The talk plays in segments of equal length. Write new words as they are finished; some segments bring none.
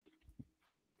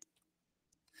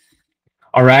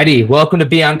Alrighty, welcome to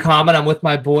Be Uncommon. I'm with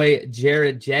my boy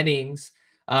Jared Jennings.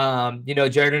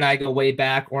 Jared and I go way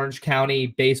back. Orange County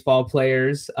baseball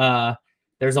players.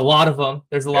 There's a lot of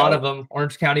them.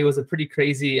 Orange County was a pretty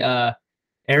crazy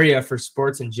area for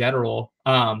sports in general.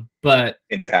 But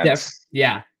intense.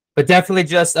 But definitely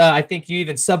just I think you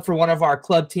even subbed for one of our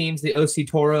club teams, the OC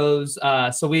Toros.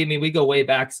 So we go way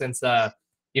back since those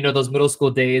middle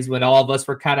school days when all of us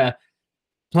were kind of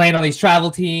playing on these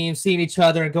travel teams, seeing each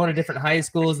other and going to different high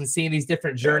schools and seeing these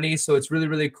different journeys. So it's really,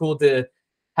 really cool to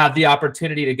have the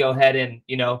opportunity to go ahead and,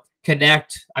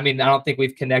 connect. I mean, I don't think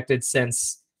we've connected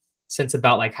since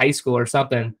about like high school or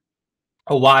something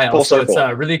a while. Full so circle.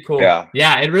 It's really cool.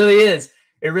 Yeah, it really is.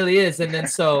 It really is. And then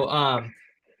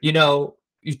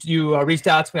you reached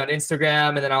out to me on Instagram,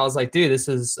 and then I was like, dude, this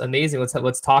is amazing.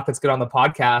 Let's talk. Let's get on the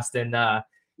podcast. And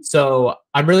so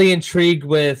I'm really intrigued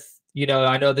with,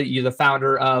 I know that you're the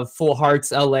founder of Full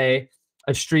Hearts LA,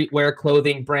 a streetwear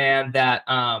clothing brand that,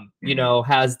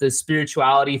 has the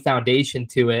spirituality foundation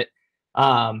to it.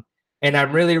 And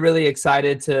I'm really, really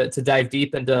excited to dive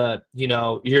deep into,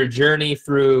 your journey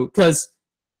through, because,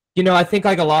 I think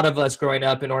like a lot of us growing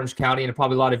up in Orange County and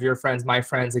probably a lot of your friends, my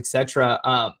friends,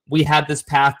 etc., we had this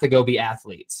path to go be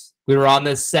athletes. We were on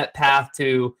this set path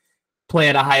to play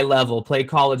at a high level, play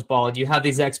college ball, and you have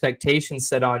these expectations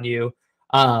set on you.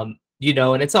 And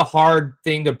it's a hard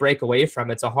thing to break away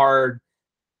from. It's a hard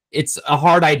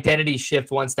identity shift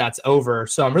once that's over.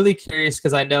 So I'm really curious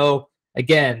because I know,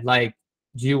 again, like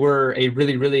you were a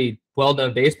really, really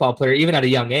well-known baseball player, even at a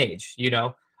young age,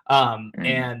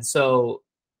 and so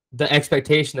the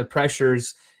expectation, the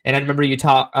pressures, and I remember you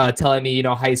telling me,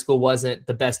 high school wasn't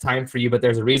the best time for you, but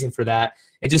there's a reason for that.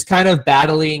 And just kind of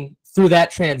battling through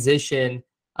that transition,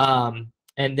 and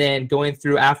then going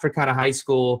through after kind of high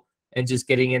school, and just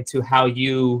getting into how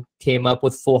you came up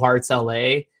with Full Hearts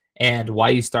LA and why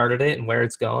you started it and where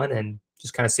it's going, and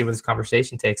just kind of see where this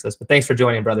conversation takes us. But thanks for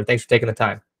joining, brother. Thanks for taking the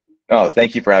time. Oh,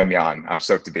 thank you for having me on. I'm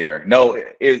stoked to be here. No,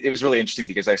 it was really interesting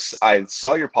because I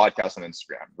saw your podcast on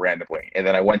Instagram randomly, and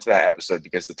then I went to that episode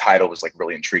because the title was like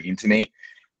really intriguing to me.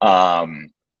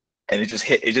 And it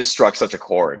just struck such a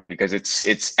chord because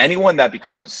it's anyone that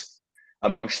becomes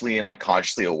emotionally and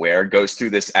consciously aware goes through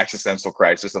this existential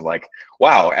crisis of like,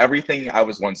 wow, everything I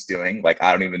was once doing, like,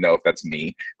 I don't even know if that's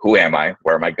me. Who am I?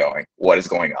 Where am I going? What is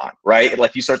going on? Right?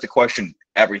 Like you start to question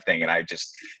everything. And I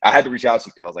had to reach out to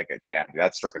you because I was like, yeah,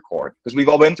 that struck a chord because we've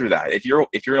all been through that. If you're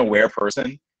an aware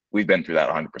person, we've been through that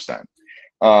 100%.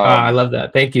 I love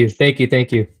that. Thank you.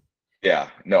 Yeah,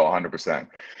 no, 100%.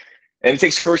 And it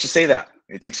takes courage to say that.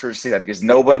 Because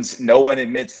no one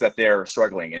admits that they're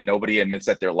struggling and nobody admits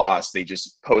that they're lost. They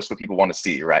just post what people want to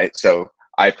see, right? So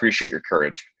I appreciate your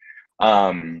courage.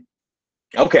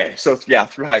 Okay, so yeah,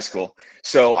 through high school.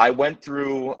 So I went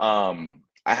through, I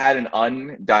had an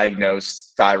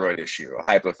undiagnosed thyroid issue, a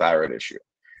hypothyroid issue,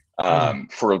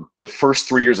 for the first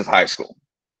 3 years of high school.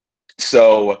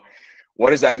 So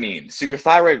what does that mean? So your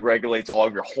thyroid regulates all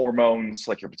of your hormones,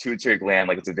 like your pituitary gland,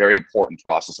 like it's a very important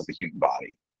process of the human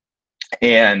body.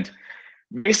 And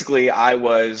basically I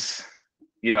was,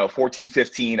 14,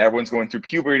 15, everyone's going through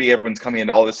puberty, everyone's coming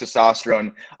into all this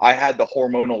testosterone. I had the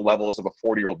hormonal levels of a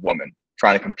 40-year-old woman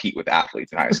trying to compete with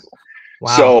athletes in high school.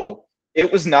 Wow. So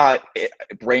it was not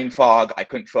brain fog. I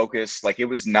couldn't focus. Like it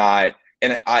was not,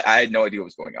 and I had no idea what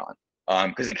was going on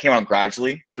because it came on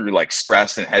gradually through like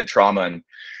stress and head trauma. And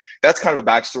that's kind of a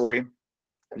backstory.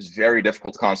 It was very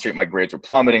difficult to concentrate. My grades were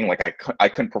plummeting. Like I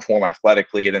couldn't perform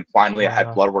athletically. And then finally I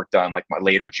had blood work done like my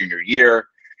later junior year.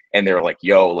 And they were like,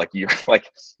 yo, like you're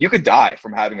like, you could die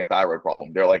from having a thyroid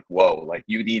problem. They're like, whoa, like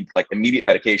you need like immediate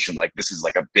medication. Like this is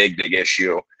like a big, big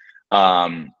issue.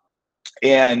 And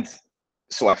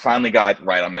so I finally got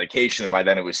right on medication. By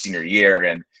then it was senior year.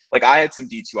 And like I had some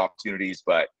D2 opportunities,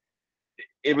 but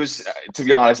it was, to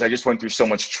be honest, I just went through so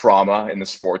much trauma in the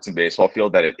sports and baseball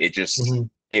field that it just,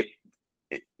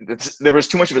 there was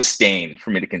too much of a stain for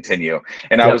me to continue.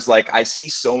 And I was like, I see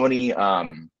so many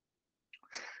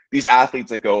these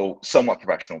athletes that go somewhat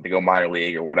professional, they go minor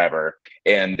league or whatever,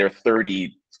 and they're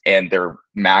 30 and their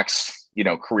max,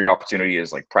 career opportunity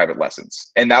is like private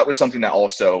lessons. And that was something that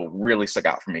also really stuck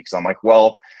out for me because I'm like,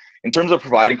 well, in terms of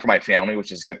providing for my family,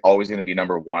 which is always going to be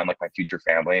number one, like my future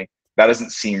family, that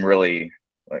doesn't seem really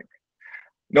like,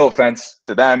 no offense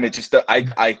to them. It just,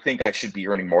 I think I should be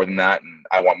earning more than that. And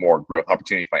I want more growth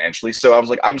opportunity financially. So I was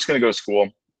like, I'm just going to go to school,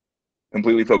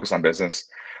 completely focus on business.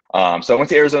 So I went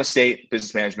to Arizona State,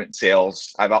 business management and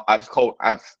sales. I've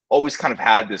always kind of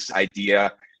had this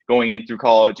idea going through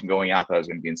college and going out that I was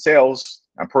going to be in sales.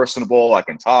 I'm personable. I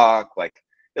can talk. Like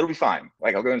it'll be fine.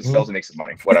 Like I'll go into sales and make some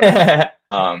money, whatever.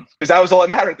 Because that was all that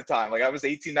mattered at the time. Like I was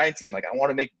 18, 19, like I want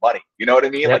to make money. You know what I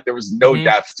mean? Yep. Like there was no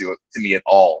depth to it to me at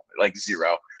all, like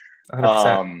zero.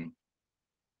 100%.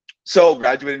 So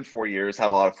graduated in 4 years,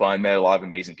 had a lot of fun, met a lot of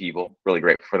amazing people, really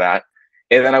grateful for that.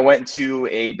 And then I went into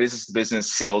a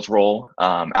business-to-business sales role,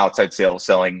 outside sales,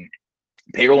 selling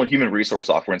payroll and human resource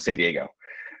software in San Diego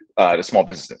to small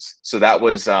business. So that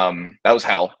was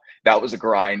hell. That was a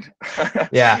grind.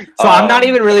 Yeah. So I'm not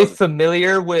even really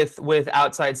familiar with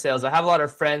outside sales. I have a lot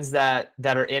of friends that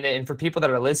are in it, and for people that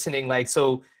are listening, like,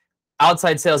 so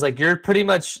outside sales, like you're pretty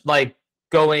much like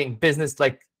going business,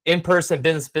 like in-person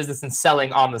business and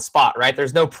selling on the spot, right?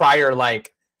 There's no prior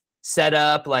like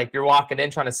setup, like you're walking in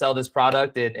trying to sell this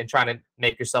product and trying to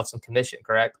make yourself some commission,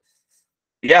 correct?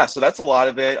 Yeah, so that's a lot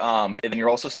of it. And then you're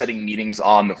also setting meetings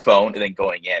on the phone and then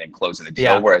going in and closing the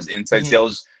deal. Yeah. Whereas inside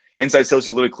sales,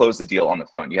 you literally close the deal on the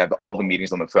phone. You have all the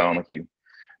meetings on the phone. Like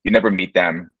you never meet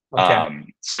them.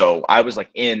 Okay. So I was like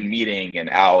in meeting and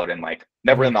out and like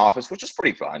never in the office, which is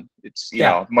pretty fun. It's you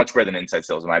know much better than inside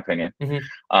sales in my opinion.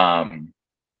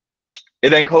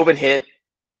 And then COVID hit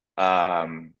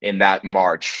in that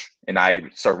March, and I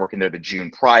started working there the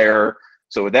June prior.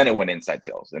 So then it went inside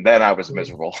sales, and then I was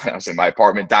miserable. I was in my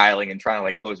apartment dialing and trying to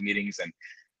like close meetings, and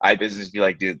I had business be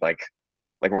like, dude, like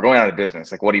we're going out of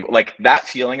business. Like, what do you like? That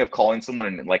feeling of calling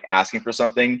someone and like asking for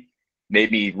something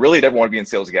made me really never want to be in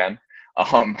sales again,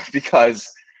 because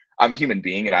I'm a human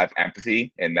being and I have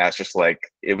empathy, and that's just like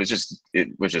it was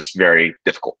just very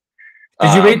difficult.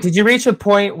 Did you reach a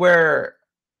point where?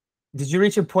 Did you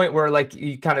reach a point where, like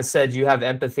you kind of said, you have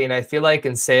empathy? And I feel like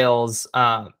in sales,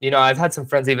 you know, I've had some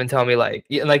friends even tell me, like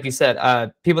you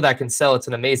said, people that can sell, it's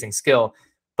an amazing skill.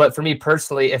 But for me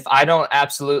personally, if I don't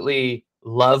absolutely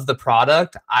love the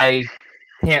product, I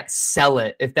can't sell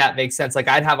it, if that makes sense. Like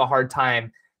I'd have a hard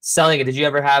time selling it. Did you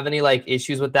ever have any like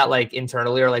issues with that, like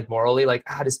internally or like morally? Like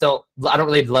I don't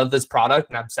really love this product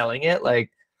and I'm selling it.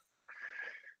 Like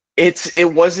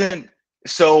it wasn't.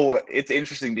 So it's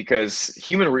interesting because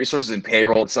human resources and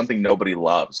payroll is something nobody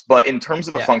loves. But in terms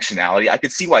of the functionality, I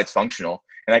could see why it's functional,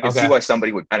 and I could see why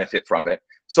somebody would benefit from it.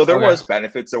 So there was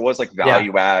benefits, there was like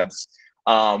value adds.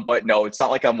 But no, it's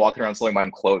not like I'm walking around selling my own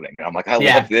clothing. I'm like, I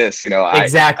love this, you know. I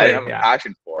have a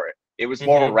passion for it. It was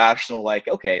more rational, like,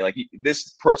 okay, like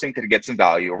this person could get some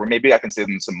value, or maybe I can save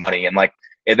them some money, and like,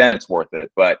 and then it's worth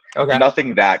it. But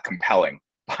nothing that compelling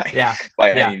by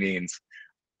any means.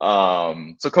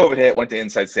 So COVID hit, went to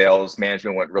inside sales.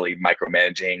 Management went really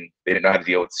micromanaging. They didn't know how to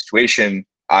deal with the situation.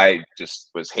 I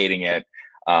just was hating it,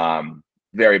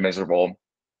 very miserable.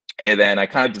 And then I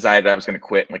kind of decided I was going to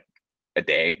quit in like a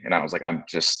day. And I was like, I'm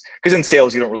just, because in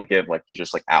sales, you don't really give like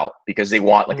just like out, because they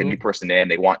want like a new person in.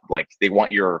 They want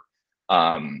your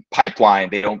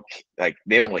pipeline. They don't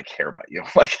really care about you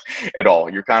like at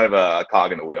all. You're kind of a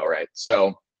cog in the wheel, right?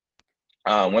 So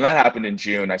when that happened in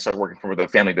June, I started working for the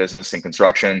family business in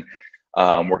construction,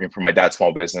 working for my dad's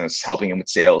small business, helping him with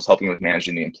sales, helping him with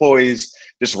managing the employees,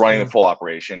 just running the full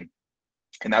operation.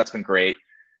 And that's been great.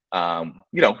 You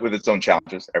know, with its own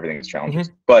challenges, everything is challenges,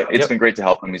 but it's been great to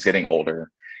help him. He's getting older.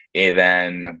 And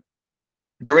then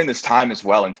during this time as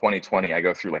well, in 2020, I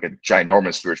go through like a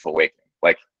ginormous spiritual awakening,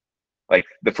 like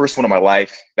the first one of my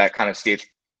life that kind of stayed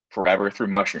forever, through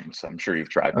mushrooms. I'm sure you've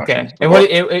tried mushrooms.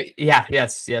 And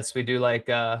yes, we do like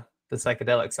the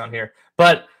psychedelics on here.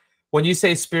 But when you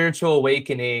say spiritual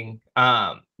awakening,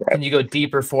 can you go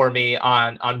deeper for me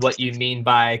on what you mean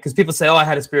by, because people say, oh, I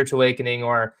had a spiritual awakening,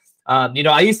 or you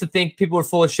know, I used to think people were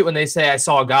full of shit when they say I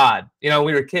saw God. You know,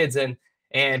 we were kids and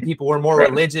people were more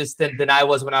religious than I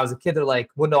was when I was a kid. They're like,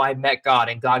 well, no, I met God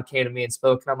and God came to me and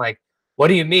spoke. And I'm like, what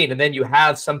do you mean? And then you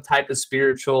have some type of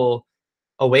spiritual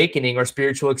awakening or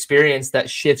spiritual experience that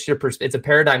shifts your perspective. It's a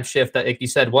paradigm shift that, like you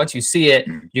said, once you see it,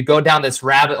 you go down this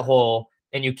rabbit hole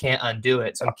and you can't undo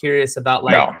it. So I'm curious about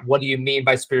like, what do you mean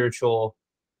by spiritual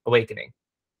awakening?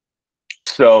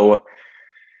 So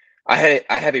I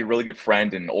had a really good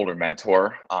friend and older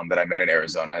mentor that I met in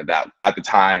Arizona that at the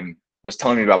time was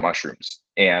telling me about mushrooms,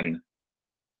 and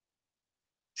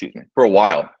for a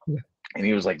while. And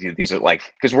he was like, dude, these are like,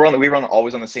 because we were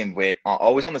always on the same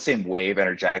wave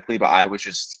energetically, but I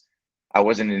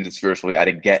wasn't into spiritually. I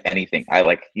didn't get anything. I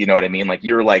like, you know what I mean? Like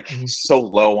you're like so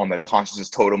low on the consciousness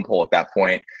totem pole at that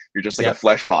point. You're just like a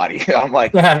flesh body. I'm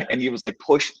like, and he was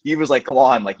like, come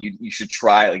on, like you should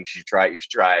try it. Like you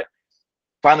should try it.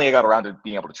 Finally, I got around to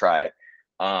being able to try it.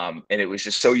 And it was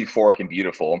just so euphoric and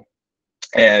beautiful.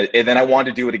 And then I wanted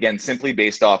to do it again, simply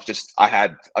based off just, I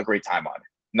had a great time on it.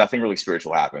 Nothing really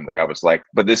spiritual happened. I was like,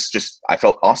 but I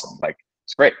felt awesome. Like,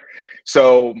 it's great.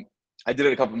 So I did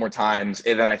it a couple more times.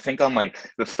 And then I think on like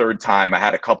the third time, I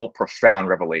had a couple profound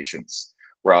revelations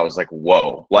where I was like,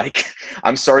 whoa, like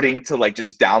I'm starting to like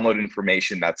just download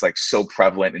information that's like so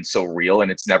prevalent and so real,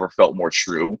 and it's never felt more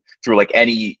true through like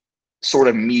any sort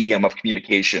of medium of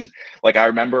communication. Like I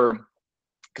remember,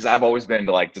 because I've always been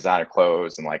into like designer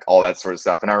clothes and like all that sort of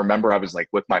stuff. And I remember I was like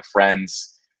with my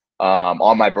friends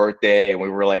on my birthday, and we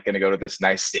were like going to go to this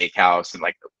nice steakhouse, and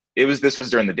like this was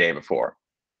during the day before.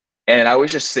 And I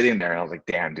was just sitting there and I was like,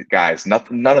 damn, dude, guys,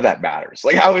 none of that matters.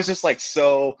 Like I was just like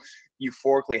so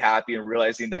euphorically happy and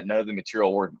realizing that none of the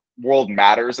material world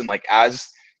matters. And like, as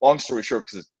long story short,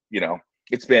 because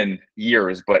it's been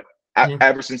years, but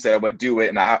ever since that, I would do it,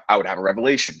 and I would have a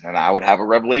revelation, and I would have a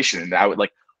revelation, and I would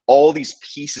like, all these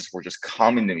pieces were just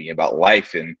coming to me about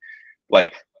life, and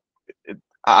like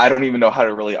I don't even know how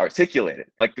to really articulate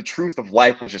it. Like the truth of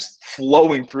life was just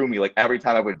flowing through me like every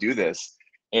time I would do this.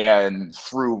 And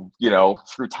through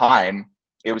time,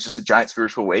 it was just a giant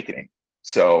spiritual awakening.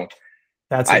 So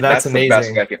that's amazing. The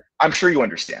best way I can, I'm sure you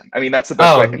understand. I mean, that's the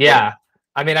best way I can yeah.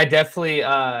 I mean, I definitely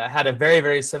had a very,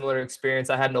 very similar experience.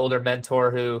 I had an older mentor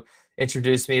who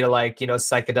introduced me to like,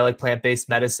 psychedelic plant-based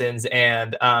medicines.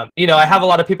 And, I have a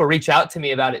lot of people reach out to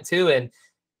me about it too. And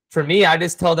for me, I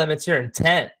just tell them it's your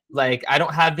intent. Like, I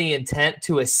don't have the intent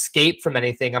to escape from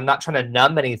anything. I'm not trying to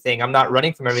numb anything. I'm not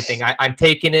running from everything. I'm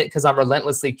taking it because I'm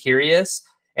relentlessly curious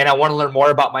and I want to learn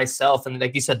more about myself. And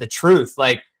like you said, the truth,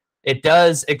 like it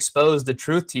does expose the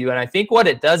truth to you. And I think what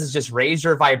it does is just raise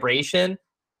your vibration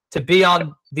to be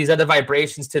on these other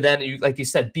vibrations, to then, like you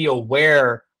said, be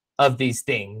aware of these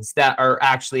things that are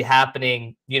actually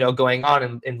happening, going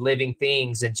on in living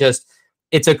things. And just,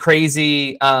 it's a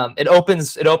crazy, it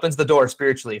opens the door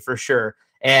spiritually for sure.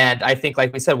 And I think,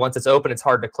 like we said, once it's open, it's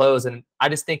hard to close. And I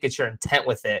just think it's your intent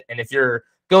with it. And if you're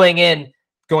going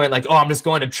like, oh, I'm just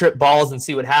going to trip balls and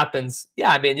see what happens. Yeah.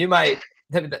 I mean, you might,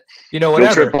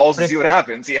 whatever. Trip balls and see what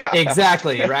happens. Yeah,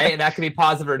 exactly. Right. And that can be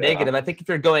positive or negative. I think if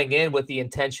you're going in with the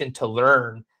intention to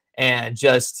learn and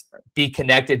just be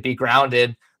connected, be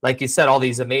grounded, like you said, all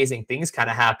these amazing things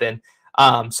kind of happen.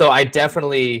 So I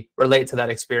definitely relate to that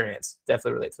experience.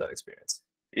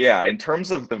 Yeah, in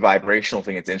terms of the vibrational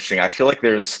thing, it's interesting. I feel like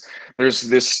there's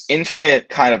this infinite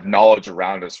kind of knowledge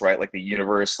around us, right? Like the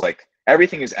universe, like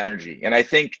everything is energy. And I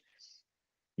think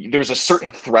there's a certain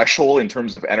threshold in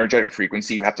terms of energetic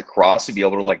frequency you have to cross to be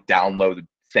able to like download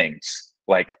things.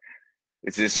 Like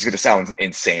this is going to sound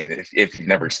insane if you've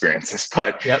never experienced this,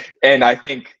 but and I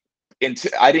think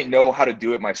I didn't know how to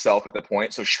do it myself at the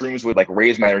point. So shrooms would like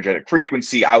raise my energetic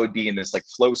frequency. I would be in this like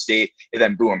flow state, and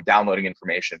then boom, I'm downloading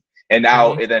information. And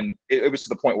now it was to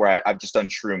the point where I've just done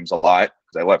shrooms a lot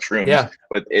because I love shrooms. Yeah.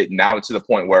 But now it's to the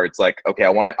point where it's like, okay, I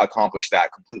want to accomplish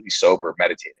that completely sober,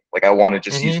 meditating. Like I want to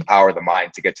just use the power of the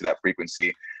mind to get to that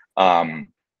frequency, to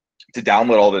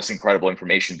download all this incredible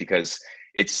information, because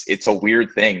it's a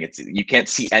weird thing. You can't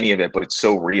see any of it, but it's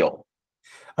so real.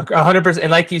 100%.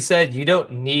 And like you said, you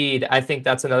don't need, I think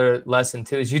that's another lesson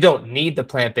too, is you don't need the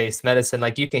plant-based medicine.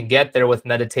 Like you can get there with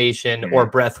meditation or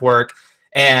breath work.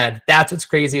 And that's what's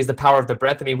crazy, is the power of the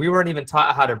breath. I mean, we weren't even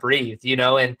taught how to breathe,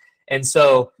 and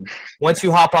so once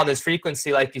you hop on this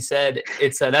frequency, like you said,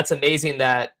 it's that's amazing,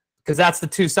 that because that's the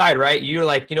two side, right? You're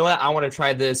like, you know what, I want to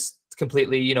try this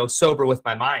completely, sober with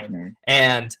my mind.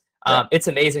 And it's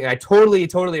amazing. I totally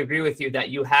agree with you that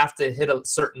you have to hit a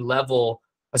certain level,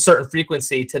 a certain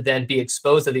frequency, to then be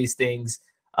exposed to these things.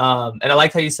 And I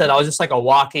like how you said I was just like a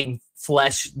walking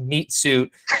flesh meat suit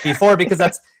before, because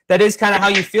that is kind of how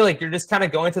you feel. Like you're just kind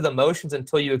of going through the motions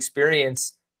until you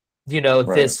experience,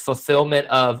 this fulfillment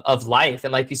of life.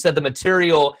 And like you said, the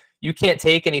material, you can't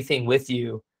take anything with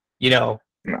you,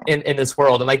 in this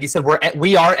world. And like you said,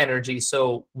 we are energy.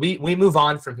 So we move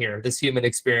on from here, this human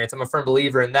experience. I'm a firm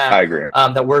believer in that. I agree.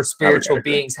 That we're spiritual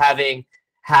beings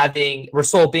we're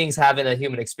soul beings having a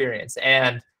human experience.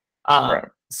 And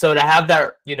so to have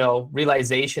that,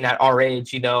 realization at our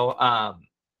age,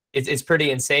 it's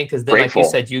pretty insane, because then, like you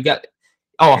said, you got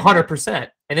 100%,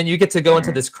 and then you get to go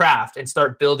into this craft and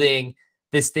start building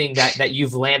this thing that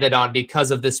you've landed on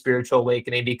because of this spiritual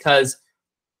awakening, because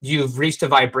you've reached a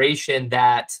vibration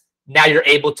that now you're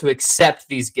able to accept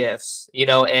these gifts,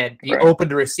 and be open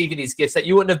to receiving these gifts that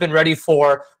you wouldn't have been ready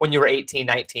for when you were 18,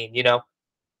 19,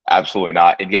 Absolutely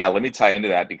not. And yeah, let me tie into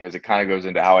that, because it kind of goes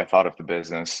into how I thought of the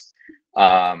business.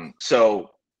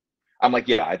 So I'm like,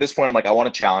 yeah, at this point, I'm like, I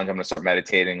want to challenge. I'm going to start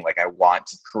meditating. Like I want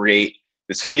to create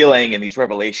this feeling and these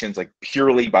revelations, like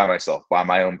purely by myself, by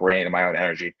my own brain and my own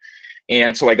energy.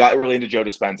 And so I got really into Joe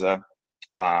Dispenza.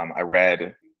 I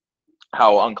read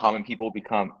how common people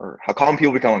become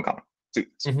uncommon.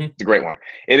 It's a great one.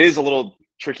 It is a little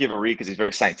tricky of a read because he's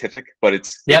very scientific, but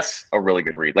it's a really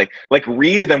good read. Like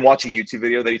read, then watch a YouTube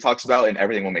video that he talks about, and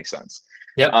everything will make sense.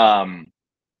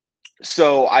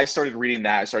 so I started reading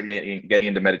that. I started getting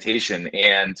into meditation,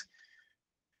 and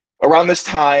around this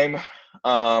time,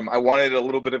 I wanted a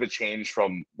little bit of a change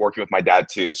from working with my dad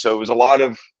too. So it was a lot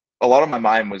of my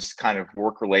mind was kind of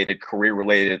work related, career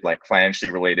related, like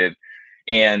financially related,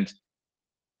 and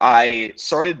I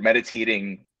started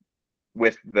meditating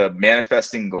with the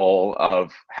manifesting goal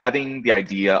of having the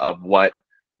idea of what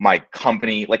my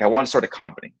company, like I want to start a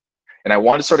company, and I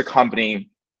want to start a company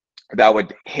that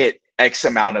would hit X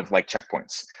amount of like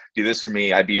checkpoints. Do this for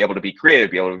me. I'd be able to be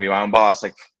creative, be able to be my own boss,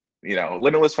 like, you know,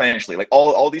 limitless financially, like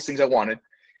all these things I wanted.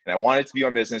 And I wanted it to be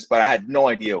my business, but I had no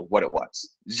idea what it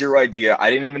was. Zero idea. I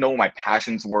didn't even know what my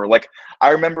passions were. Like, I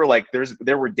remember like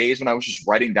there were days when I was just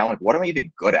writing down, like, what am I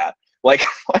even good at? Like,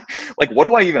 like what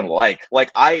do I even like?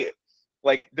 We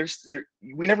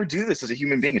never do this as a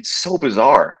human being. It's so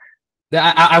bizarre.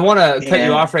 I want to cut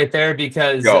you off right there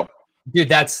because, Go. dude,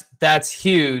 that's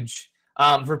huge.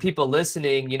 For people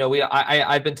listening, you know,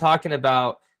 I've been talking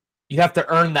about, you have to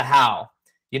earn the how.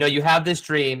 You know, you have this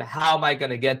dream. How am I going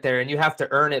to get there? And you have to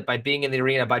earn it by being in the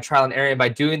arena, by trial and error, by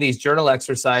doing these journal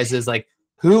exercises. Like,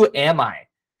 who am I?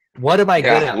 What am I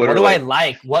good at? Literally. What do I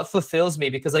like? What fulfills me?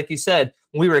 Because like you said,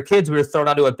 when we were kids, we were thrown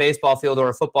onto a baseball field or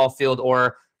a football field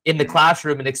or in the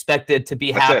classroom and expected to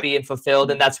be happy and fulfilled.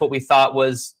 And that's what we thought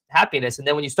was happiness. And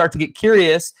then when you start to get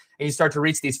curious and you start to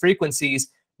reach these frequencies,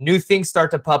 new things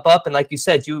start to pop up. And like you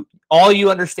said, all you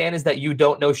understand is that you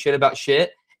don't know shit about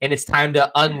shit. And it's time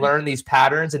to unlearn these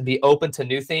patterns and be open to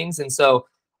new things. And so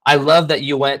I love that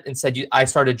you went and said, I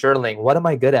started journaling. What am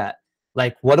I good at?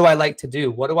 Like, what do I like to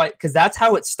do? Because that's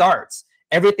how it starts.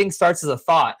 Everything starts as a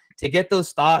thought. To get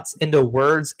those thoughts into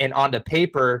words and onto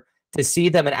paper, to see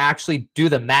them and actually do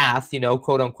the math, you know,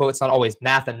 quote unquote, it's not always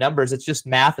math and numbers. It's just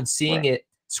math and seeing it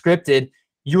scripted.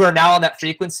 You are now on that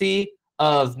frequency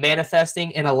of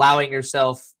manifesting and allowing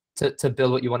yourself to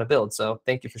build what you want to build. So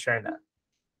thank you for sharing that.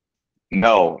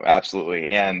 No,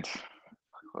 absolutely. And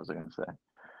what was I going to say?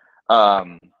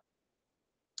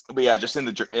 But yeah, just in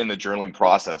the journaling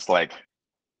process, like,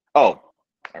 I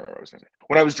remember what I was going to say.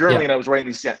 When I was journaling and I was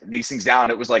writing these things down,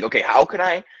 it was like, okay, how can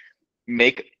I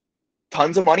make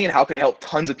tons of money and how can I help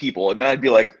tons of people? And then I'd be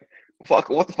like, fuck,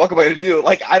 what the fuck am I going to do?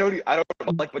 Like, I don't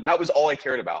like, but that was all I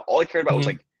cared about. All I cared about was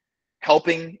like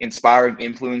helping, inspiring,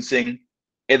 influencing,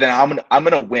 and then I'm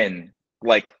gonna win.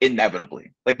 Like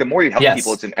inevitably, like the more you help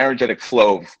people, it's an energetic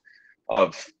flow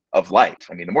of life.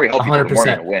 I mean, the more you help people, the more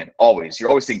you're gonna win. Always, you're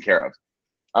always taken care of.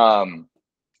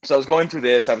 So I was going through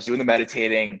this. I was doing the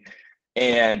meditating,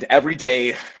 and every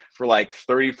day for like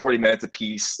 30, 40 minutes a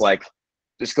piece, like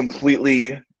just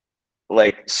completely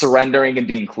like surrendering and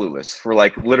being clueless for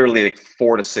like literally like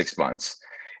 4 to 6 months,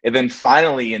 and then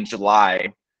finally in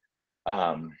July,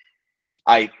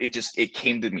 it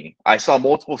came to me. I saw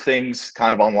multiple things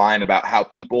kind of online about how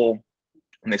people,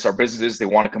 when they start businesses, they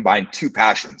want to combine two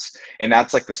passions, and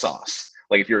that's like the sauce.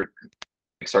 Like if you're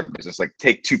starting a business, like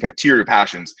take two of your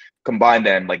passions, combine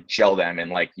them, like gel them,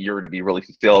 and like you're going to be really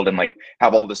fulfilled and like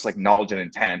have all this like knowledge and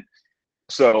intent.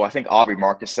 So I think Aubrey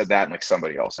Marcus said that, and like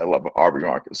somebody else. I love Aubrey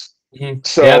Marcus.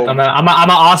 So yep, I'm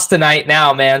a Austinite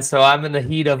now, man. So I'm in the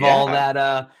heat of all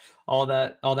that flow.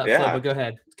 But go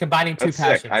ahead, combining two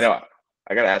passions. Sick. I know.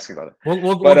 I gotta ask you about it.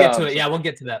 We'll get to it. Yeah, we'll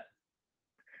get to that.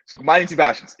 Combining two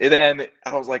passions, and then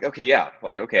I was like,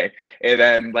 okay, and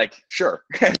then like, sure,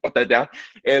 put that down,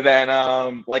 and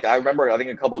then like I remember, I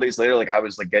think a couple of days later, like I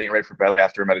was like getting ready for bed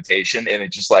after a meditation, and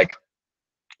it just like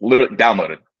literally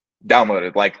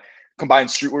downloaded, like combined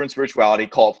streetwear and spirituality,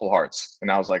 call it Full Hearts,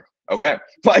 and I was like, okay,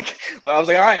 like I was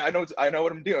like, all right, I know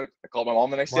what I'm doing. I called my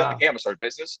mom the next day, like, hey, I'm gonna start a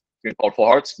business. It's called Full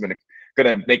Hearts. I'm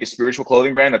gonna make a spiritual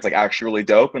clothing brand that's like actually really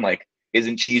dope and like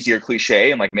isn't cheesy or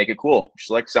cliche and like make it cool. She's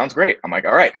like, sounds great. I'm like,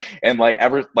 all right. And like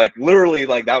literally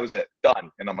like that was it, done.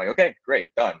 And I'm like, okay, great,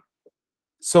 done.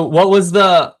 So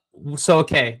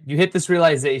okay, you hit this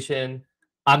realization,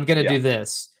 I'm gonna do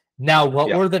this. Now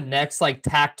what were the next like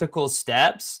tactical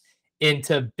steps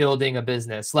into building a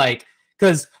business? Like,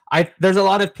 because there's a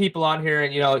lot of people on here,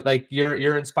 and you know, like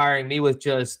you're inspiring me with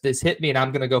just this hit me and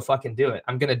I'm gonna go fucking do it.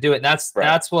 I'm gonna do it. And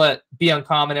that's what Be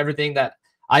Uncommon, everything that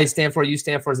I stand for, you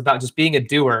stand for, is about just being a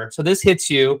doer. So this hits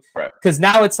you because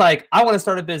now it's like, I want to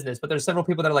start a business, but there's several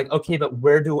people that are like, okay, but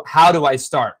how do I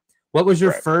start? What was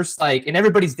your first, like, and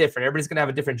everybody's different. Everybody's going to have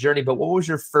a different journey, but what was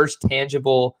your first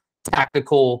tangible,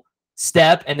 tactical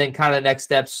step, and then kind of next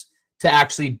steps to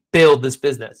actually build this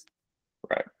business?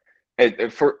 Right.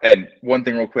 And one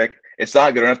thing real quick, it's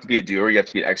not good enough to be a doer. You have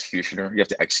to be an executioner. You have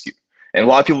to execute. And a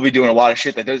lot of people be doing a lot of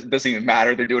shit that doesn't even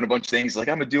matter. They're doing a bunch of things like,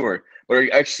 I'm a doer, but are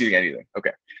you executing anything?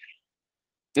 Okay.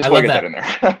 Just want to get that in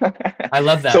there. I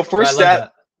love that. So first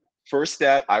step, first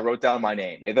step, I wrote down my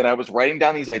name, and then I was writing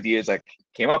down these ideas I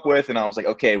came up with, and I was like,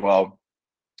 okay, well,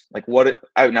 like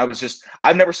I've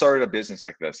never started a business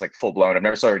like this, like full blown. I've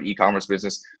never started an e-commerce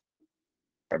business.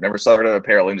 I've never started an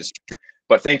apparel industry,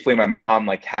 but thankfully my mom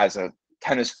like has a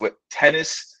tennis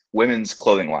women's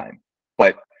clothing line,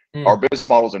 but our business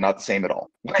models are not the same at all.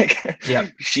 Like,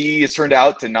 she has turned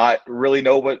out to not really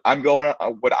know what I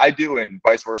do, and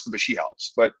vice versa, but she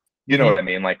helps. But you know what I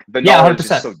mean? Like, the knowledge 100%.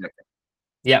 is so different.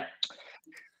 Yeah.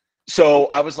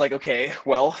 So I was like, okay,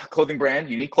 well, clothing brand,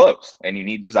 you need clothes and you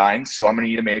need designs. So I'm going to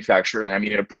need a manufacturer and I'm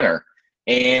going to need a printer.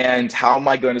 And how am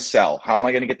I going to sell? How am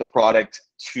I going to get the product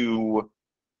to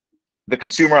the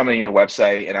consumer? I'm going to need a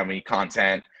website, and I'm going to need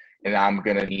content, and I'm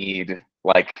going to need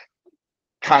like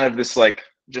kind of this like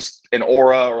just an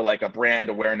aura or like a brand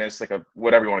awareness, like a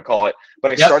whatever you want to call it.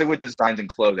 But I started with designs and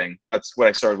clothing. That's what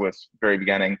I started with very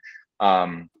beginning.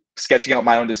 Sketching out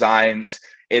my own designs,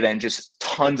 and then just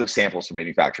tons of samples from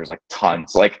manufacturers, like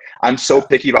tons. Like, I'm so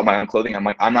picky about my own clothing. I'm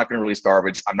like, I'm not going to release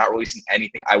garbage. I'm not releasing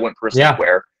anything I wouldn't personally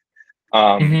wear.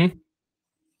 And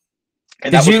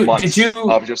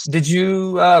did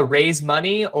you raise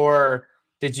money, or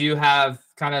did you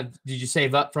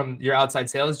save up from your outside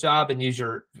sales job and use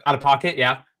your out of pocket?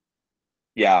 Yeah.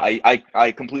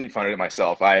 I completely funded it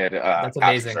myself. I had That's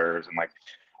amazing. and like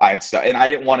I had stuff, and I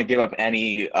didn't want to give up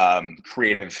any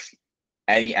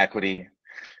any equity.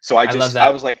 So I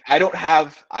was like, I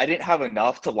didn't have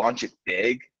enough to launch it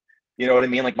big. You know what I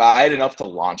mean? Like, but I had enough to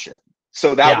launch it.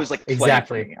 So that was like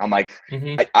exactly. I'm like,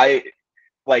 I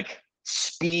like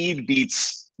speed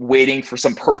beats waiting for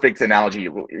some perfect analogy.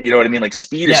 You know what I mean? Like,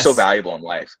 speed is so valuable in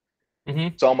life.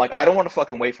 So I'm like, I don't want to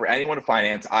fucking wait for anyone to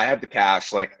finance. I have the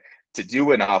cash like to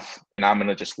do enough, and I'm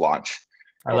gonna just launch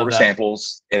over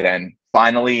samples. And then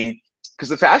finally, because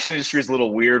the fashion industry is a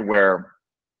little weird, where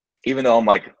even though I'm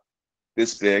like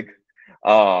this big,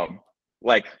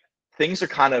 like things are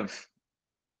kind of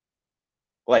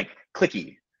like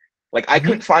clicky. Like, I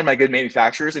couldn't find my good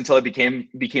manufacturers until I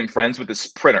became friends with this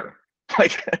printer.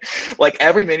 Like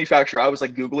every manufacturer I was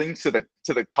like Googling to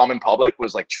the common public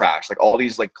was like trash. Like, all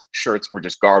these like shirts were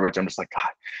just garbage. I'm just like, God,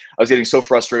 I was getting so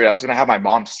frustrated. I was gonna have my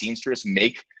mom seamstress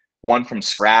make one from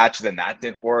scratch. Then that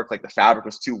didn't work. Like, the fabric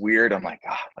was too weird. I'm like,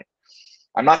 God, like,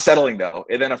 I'm not settling though.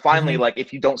 And then finally, like,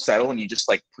 if you don't settle and you just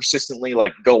like persistently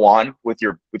like go on with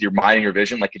your mind and your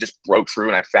vision, like, it just broke through,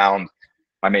 and I found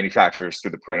my manufacturers through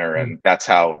the printer, and that's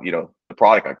how, you know, the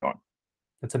product got going.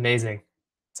 That's amazing.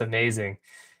 It's amazing.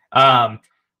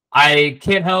 I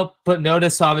can't help but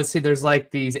notice, obviously, there's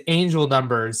like these angel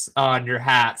numbers on your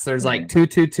hats. There's like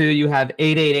 222, you have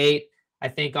 888, I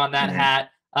think, on that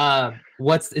hat.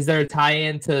 Is there a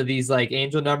tie-in to these like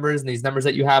angel numbers and these numbers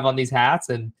that you have on these hats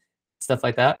and stuff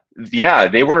like that? Yeah,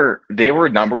 they were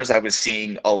numbers I was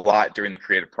seeing a lot during the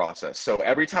creative process. So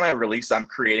every time I release, I'm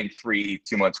creating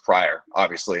 2 months prior,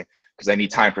 obviously, because I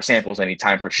need time for samples, I need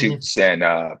time for shoots and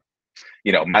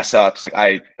you know, mess ups,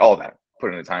 all that,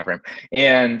 put in a time frame.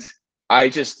 And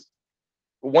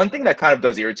one thing that kind of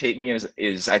does irritate me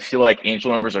is I feel like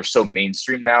angel numbers are so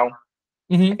mainstream now.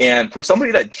 And for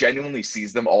somebody that genuinely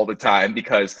sees them all the time,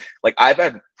 because like I've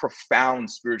had profound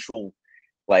spiritual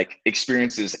like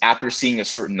experiences after seeing a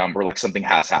certain number, like something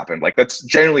has happened. Like, that's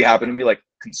generally happened to me like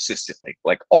consistently,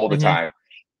 like all the time.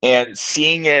 And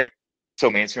seeing it so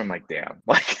mainstream, I'm like, damn,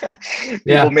 like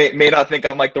people may not think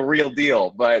I'm like the real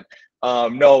deal, but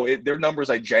no, they're numbers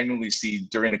I genuinely see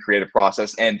during the creative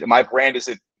process. And my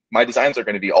designs are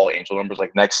going to be all angel numbers.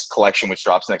 Like, next collection, which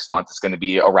drops next month, is going to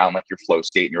be around like your flow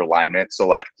state and your alignment. So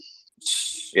like,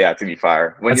 yeah, it's gonna be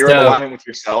fire. When you're in alignment with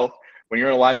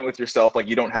yourself, like,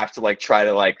 you don't have to like try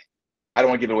to like, I don't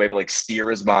want to give it away, but like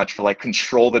steer as much or like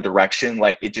control the direction.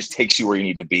 Like, it just takes you where you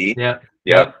need to be.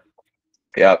 Yeah.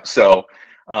 So,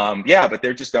 but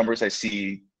they're just numbers I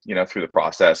see, you know, through the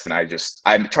process, and I'm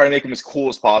trying to make them as cool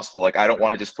as possible. Like, I don't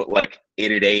want to just put like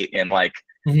 888 and like,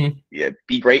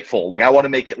 be grateful. I want to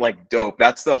make it like dope.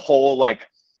 That's the whole like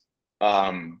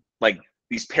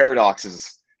these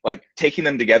paradoxes, like taking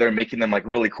them together and making them like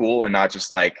really cool, and not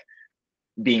just like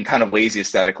being kind of lazy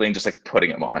aesthetically and just like putting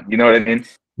them on. You know what I mean?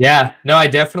 Yeah, no, I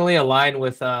definitely align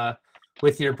with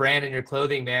your brand and your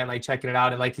clothing, man. Like, checking it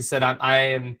out, and like you said,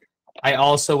 I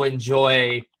also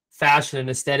enjoy fashion and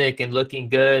aesthetic and looking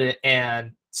good,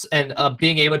 and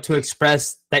being able to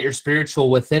express that you're spiritual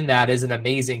within that is an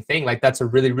amazing thing. Like, that's a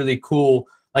really, really cool,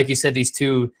 like you said, these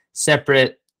two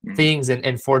separate things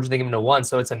and forging them into one.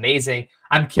 So it's amazing.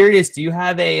 I'm curious, do you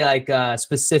have a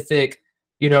specific,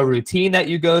 you know, routine that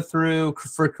you go through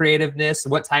for creativeness?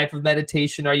 What type of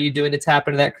meditation are you doing to tap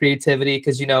into that creativity?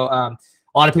 Because, you know, a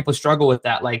lot of people struggle with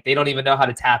that. Like, they don't even know how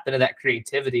to tap into that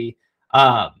creativity.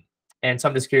 And so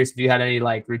I'm just curious if you had any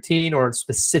like routine or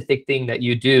specific thing that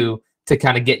you do to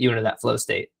kind of get you into that flow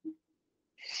state.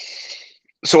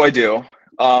 So I do.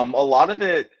 A lot of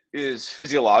it is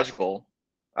physiological,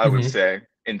 I would say,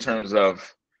 in terms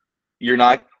of you're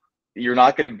not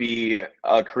going to be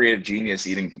a creative genius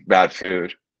eating bad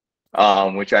food,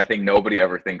 which I think nobody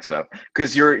ever thinks of,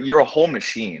 because you're a whole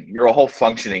machine. You're a whole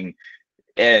functioning,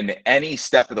 and any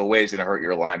step of the way is going to hurt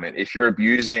your alignment. If you're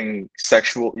abusing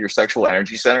your sexual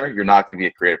energy center, you're not going to be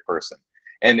a creative person.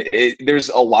 And there's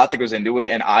a lot that goes into it.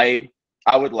 And I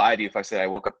would lie to you if I said I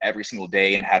woke up every single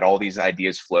day and had all these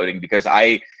ideas floating, because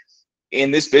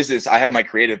in this business, I have my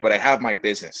creative, but I have my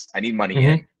business. I need money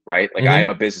in, right? Like I am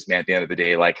a businessman at the end of the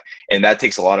day, and that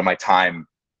takes a lot of my time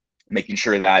making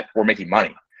sure that we're making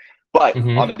money. But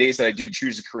on the days that I do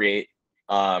choose to create,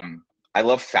 I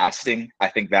love fasting. I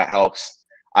think that helps.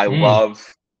 I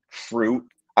love fruit.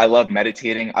 I love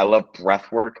meditating. I love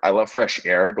breath work. I love fresh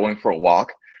air, going for a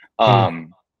walk.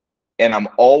 And I'm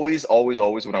always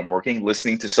when I'm working,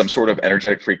 listening to some sort of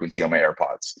energetic frequency on my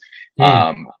AirPods.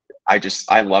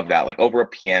 I love that. Like over a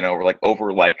piano or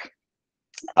over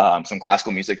some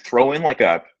classical music, throw in like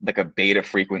a beta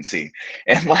frequency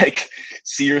and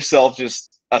see yourself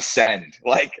just ascend.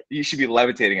 Like you should be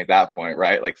levitating at that point,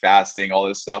 right? Like fasting, all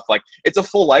this stuff. Like it's a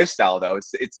full lifestyle though.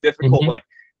 It's difficult.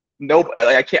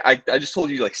 I can't. I just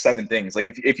told you 7 things.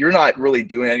 Like if you're not really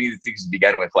doing any of the things to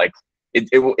begin with,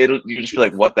 it'll you just be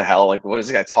like, what the hell? Like what is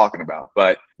this guy talking about?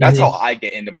 But that's how I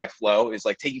get into my flow, is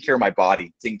taking care of my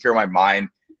body, taking care of my mind,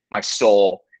 my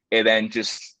soul, and then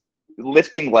just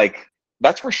lifting.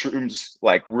 That's where shrooms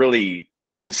really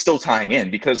still tying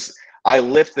in, because I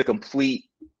lift the complete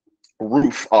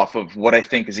roof off of what I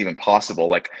think is even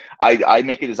possible. I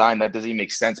make a design that doesn't even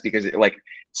make sense, because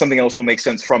something else will make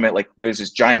sense from it. There's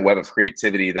this giant web of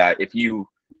creativity that if you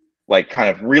kind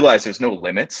of realize there's no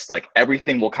limits,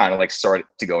 everything will kind of start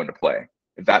to go into play,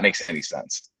 if that makes any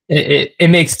sense. It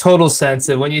makes total sense.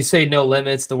 And when you say no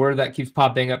limits, the word that keeps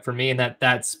popping up for me, and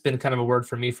that's been kind of a word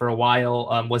for me for a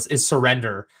while, is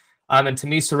surrender. And to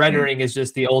me, surrendering is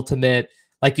just the ultimate.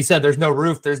 Like you said, there's no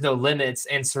roof, there's no limits,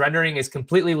 and surrendering is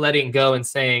completely letting go and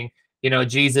saying,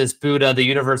 Jesus, Buddha, the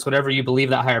universe, whatever you believe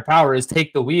that higher power is,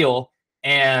 take the wheel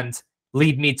and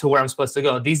lead me to where I'm supposed to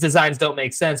go. These designs don't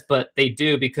make sense, but they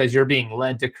do, because you're being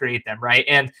led to create them, right?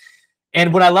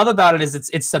 And what I love about it is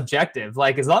it's subjective.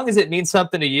 As long as it means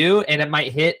something to you and it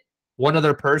might hit one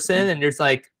other person, and there's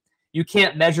you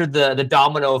can't measure the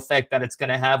domino effect that it's going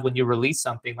to have when you release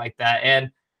something like that. And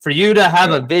for you to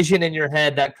have a vision in your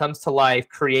head that comes to life,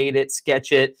 create it,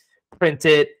 sketch it, print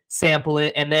it, sample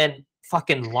it, and then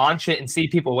fucking launch it and see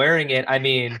people wearing it. I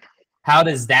mean, how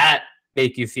does that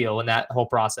make you feel when that whole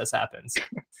process happens?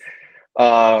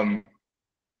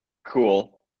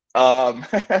 Cool. I've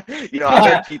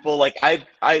had people I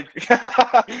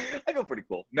feel pretty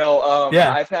cool. No,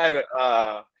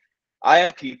 I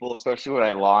have people, especially when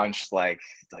I launched, do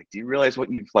you realize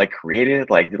what you've created?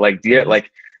 Do you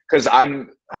because I'm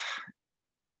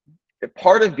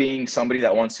part of being somebody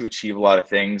that wants to achieve a lot of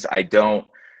things.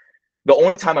 The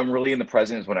only time I'm really in the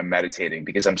present is when I'm meditating,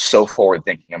 because I'm so forward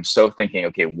thinking. I'm so thinking,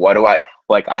 okay, what do I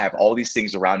I have all these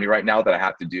things around me right now that I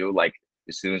have to do,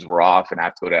 as soon as we're off, and I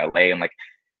have to go to LA, and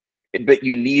but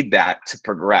you need that to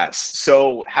progress.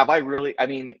 So have I really,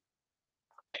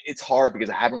 it's hard because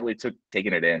I haven't really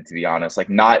taken it in, to be honest,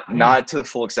 not to the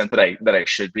full extent that I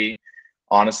should be.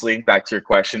 Honestly, back to your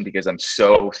question, because I'm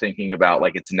so thinking about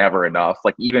it's never enough.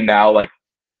 Even now, I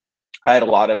had a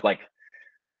lot of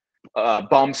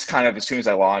bumps kind of as soon as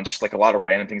I launched. A lot of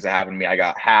random things that happened to me. I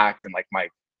got hacked, and my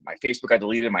Facebook got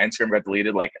deleted, my Instagram got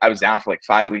deleted. I was down for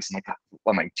 5 weeks, and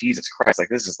I'm like, Jesus Christ,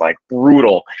 this is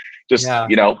brutal. Just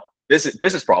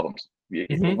business problems.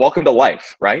 Welcome to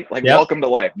life, right? Welcome to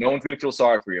life. No one's gonna feel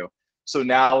sorry for you. So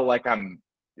now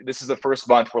this is the first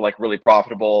month we're really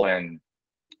profitable and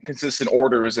consistent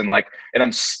orders, and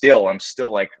I'm still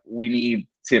we need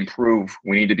to improve,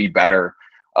 we need to be better.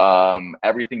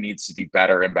 Everything needs to be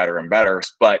better and better and better.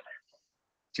 But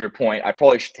to your point, I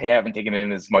probably haven't taken it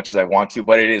in as much as I want to,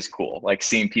 but it is cool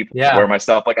seeing people wear my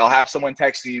stuff. I'll have someone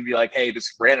text me and be like, hey,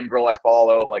 this random girl I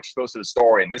follow, she posted a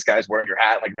story, and this guy's wearing your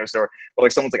hat, no story.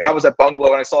 But someone's I was at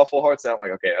Bungalow and I saw Full Hearts, and I'm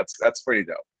like, okay, that's pretty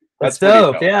dope. That's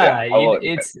dope. Yeah.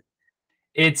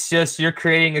 It's just, you're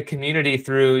creating a community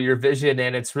through your vision,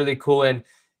 and it's really cool. And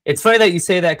it's funny that you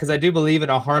say that, because I do believe in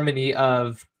a harmony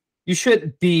of, you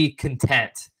should be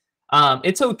content.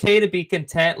 It's okay to be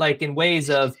content, in ways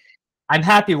of, I'm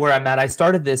happy where I'm at. I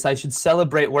started this. I should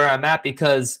celebrate where I'm at,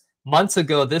 because months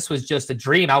ago, this was just a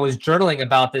dream. I was journaling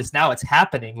about this. Now it's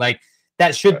happening.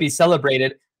 That should be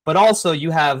celebrated. but also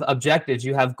you have objectives,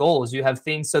 you have goals, you have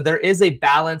things. So there is a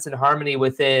balance and harmony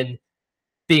within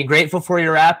being grateful for where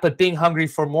you're at, but being hungry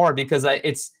for more, because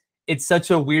it's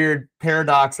such a weird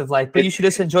paradox of like, but you should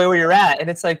just enjoy where you're at. And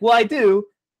it's like, well, I do,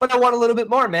 but I want a little bit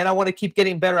more, man. I want to keep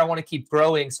getting better. I want to keep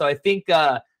growing. So I think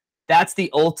that's the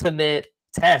ultimate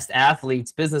test.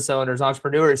 Athletes, business owners,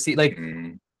 entrepreneurs, see, like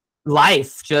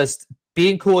life, just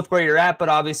being cool with where you're at, but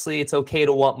obviously it's okay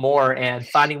to want more, and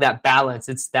finding that balance.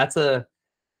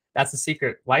 That's a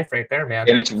secret life right there, man.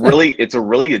 And it's a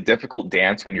really difficult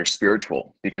dance when you're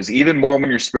spiritual, because even more when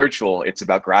you're spiritual, it's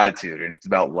about gratitude and it's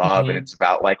about love and it's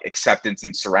about like acceptance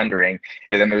and surrendering.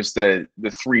 And then there's the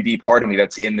 3D part of me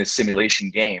that's in this simulation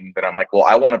game that I'm like, well,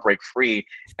 I want to break free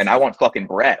and I want fucking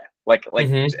bread. Like,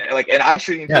 and I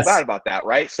shouldn't even feel bad about that,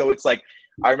 right? So it's like,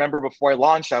 I remember before I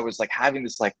launched, I was like having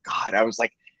this like, God, I was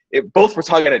like, both were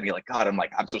talking at me like, God,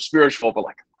 I'm so spiritual, but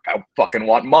like, I fucking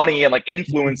want money and like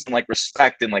influence and like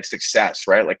respect and like success,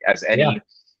 right? Like as any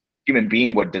human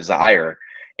being would desire.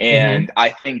 And I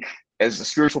think as a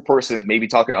spiritual person, maybe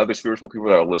talking to other spiritual people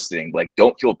that are listening, like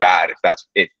don't feel bad if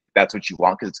that's what you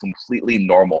want, because it's completely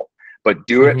normal. But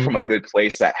do it from a good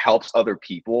place that helps other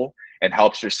people and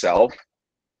helps yourself.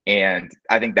 And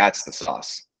I think that's the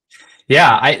sauce.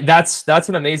 Yeah, that's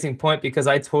an amazing point, because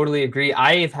I totally agree.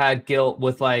 I've had guilt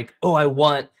with like, oh, I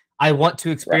want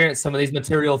to experience some of these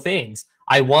material things.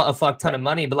 I want a fuck ton of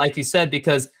money, but like you said,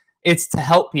 because it's to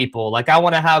help people. Like I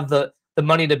want to have the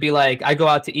money to be like, I go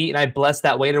out to eat and I bless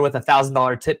that waiter with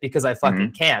 $1,000 tip because I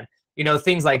fucking can. You know,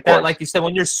 things like that. Like you said,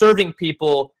 when you're serving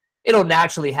people, it'll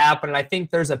naturally happen. And I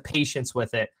think there's a patience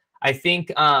with it. I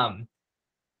think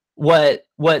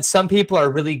what some people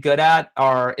are really good at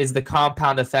is the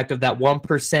compound effect of that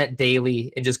 1%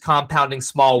 daily and just compounding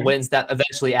small wins that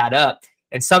eventually add up.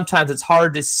 And sometimes it's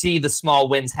hard to see the small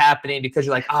wins happening because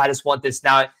you're like, oh, I just want this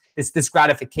now, this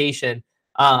gratification.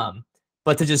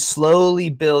 But to just slowly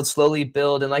build.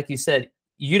 And like you said,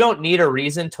 you don't need a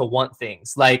reason to want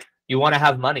things. Like you want to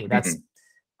have money.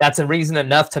 That's a reason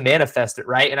enough to manifest it,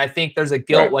 right? And I think there's a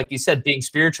guilt, like you said, being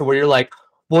spiritual, where you're like,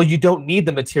 well, you don't need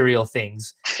the material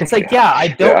things. It's like, I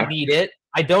don't need it.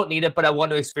 I don't need it, but I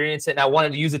want to experience it and I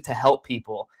want to use it to help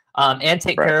people. And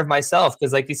take care of myself.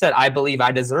 Because like you said, I believe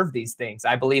I deserve these things.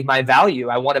 I believe my value.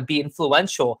 I want to be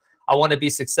influential. I want to be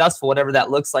successful, whatever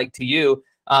that looks like to you.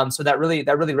 So that really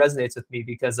resonates with me,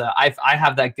 because I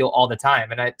have that guilt all the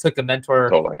time. And I took a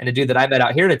mentor and a dude that I met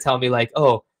out here to tell me like,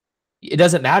 oh, it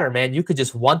doesn't matter, man. You could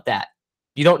just want that.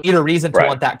 You don't need a reason to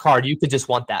want that card. You could just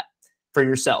want that for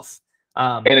yourself.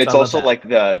 And it's also like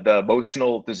the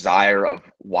emotional desire of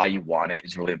why you want it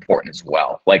is really important as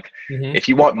well. Like if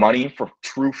you want money for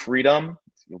true freedom,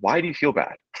 why do you feel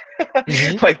bad?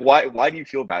 Like why do you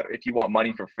feel bad if you want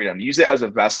money for freedom? Use it as a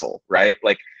vessel, right?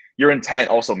 Like your intent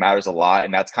also matters a lot.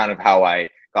 And that's kind of how I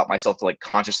got myself to like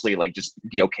consciously like just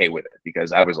be okay with it,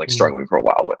 because I was like struggling for a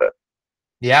while with it.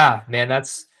 Yeah, man,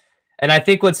 and I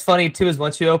think what's funny too is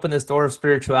once you open this door of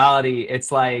spirituality,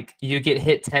 it's like you get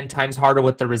hit 10 times harder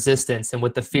with the resistance and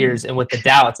with the fears and with the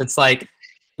doubts. It's like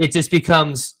it just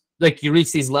becomes like you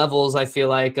reach these levels, I feel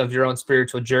like, of your own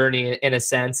spiritual journey in a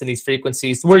sense, and these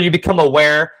frequencies where you become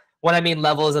aware. When I mean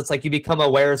levels, it's like you become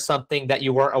aware of something that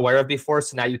you weren't aware of before,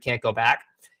 so now you can't go back,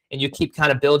 and you keep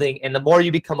kind of building. And the more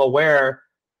you become aware,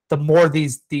 the more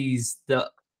the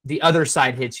other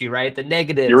side hits you, right? The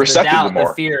negative, the doubt,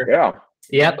 the fear. Yeah.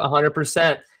 Yep,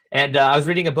 100%. And I was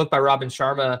reading a book by Robin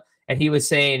Sharma, and he was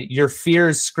saying your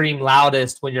fears scream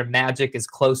loudest when your magic is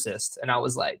closest. And I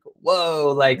was like,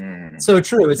 whoa, like so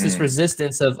true. It's this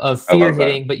resistance of fear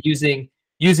hitting, but using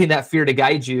that fear to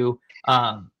guide you,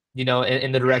 you know,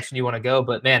 in the direction you want to go.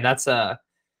 But man, that's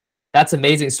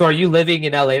amazing. So are you living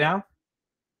in LA now?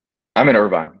 I'm in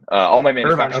Irvine. All my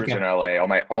manufacturers are in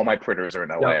LA. All my printers are in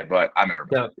LA, but I'm in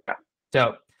Irvine.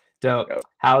 Dope.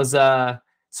 How's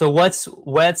so what's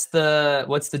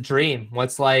the dream?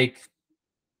 What's like,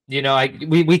 you know,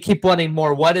 we keep wanting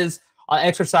more. What is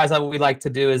exercise that we like to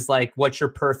do is like, what's your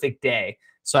perfect day?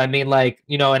 So I mean, like,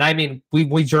 you know, and I mean,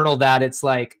 we journal that. It's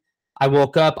like I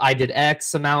woke up, I did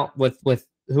X amount with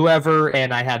whoever,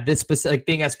 and I had this specific, like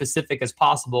being as specific as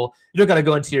possible. You don't got to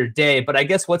go into your day, but I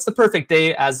guess what's the perfect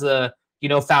day as a, you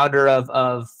know, founder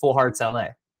of Full Hearts LA?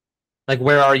 Like,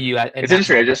 where are you at? It's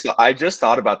interesting. I just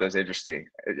thought about this. Interesting.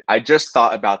 I just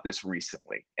thought about this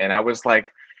recently, and I was like,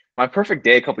 my perfect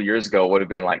day a couple of years ago would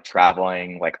have been like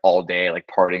traveling, like all day, like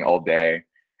partying all day.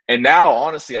 And now,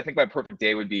 honestly, I think my perfect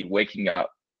day would be waking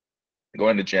up,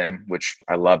 going to the gym, which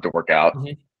I love to work out.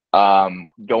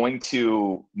 Going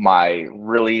to my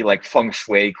really like feng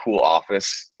shui cool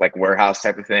office, like warehouse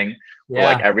type of thing. Where,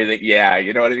 like everything. Yeah.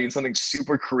 You know what I mean? Something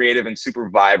super creative and super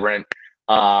vibrant.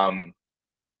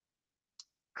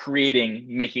 creating,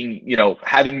 making,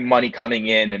 having money coming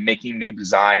in and making new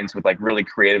designs with like really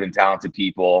creative and talented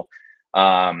people,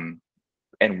 and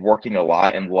working a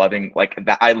lot and loving like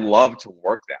that. I love to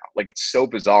work now. Like it's so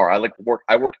bizarre. I work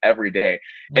every day.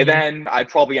 And then I'd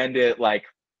probably end it like,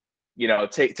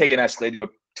 take an Escalade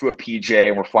to a PJ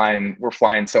and we're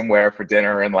flying somewhere for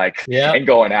dinner and like, and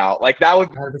going out. Like that would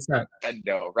 100%.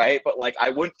 No, right? But like I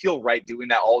wouldn't feel right doing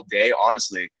that all day,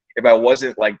 honestly, if I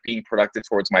wasn't like being productive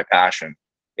towards my passion.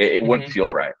 It wouldn't feel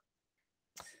right.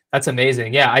 That's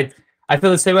amazing. Yeah, I feel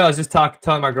the same way. I was just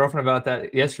telling my girlfriend about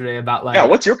that yesterday, about like,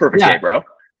 what's your perfect day, bro?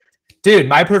 Dude,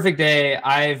 my perfect day,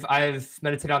 I've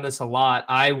meditated on this a lot.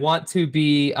 I want to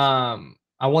be I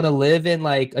want to live in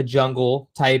like a jungle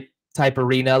type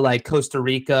arena, like Costa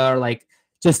Rica, or like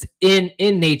just in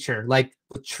nature, like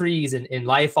with trees and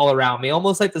life all around me,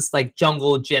 almost like this like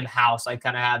jungle gym house I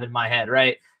kind of have in my head,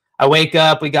 right? I wake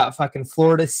up, we got fucking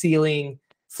floor to ceiling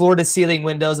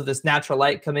windows of this natural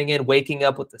light coming in, waking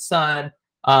up with the sun,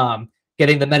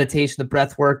 getting the meditation, the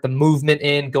breath work, the movement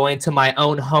in, going to my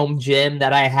own home gym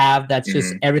that I have. That's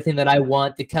just everything that I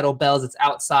want. The kettlebells, it's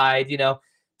outside,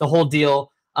 the whole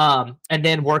deal. And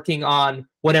then working on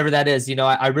whatever that is.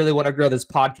 I really want to grow this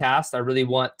podcast. I really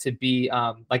want to be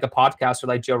like a podcaster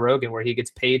like Joe Rogan, where he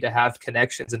gets paid to have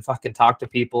connections and fucking talk to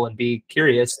people and be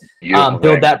curious.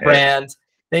 Build that brand.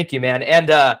 Thank you, man.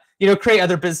 And, create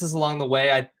other businesses along the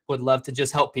way. I would love to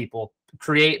just help people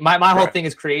create. My whole thing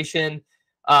is creation,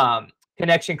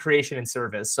 connection, creation, and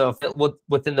service. So if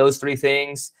within those three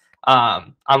things,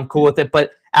 I'm cool with it.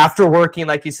 But after working,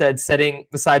 like you said, setting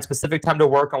aside specific time to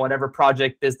work on whatever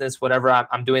project, business, whatever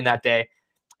I'm doing that day.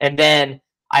 And then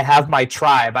I have my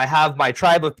tribe. I have my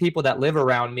tribe of people that live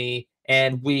around me,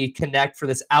 and we connect for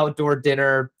this outdoor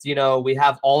dinner. We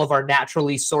have all of our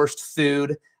naturally sourced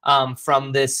food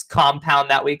from this compound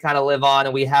that we kind of live on,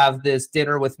 and we have this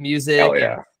dinner with music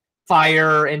and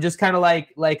fire and just kind of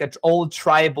like an old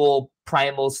tribal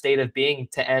primal state of being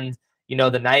to end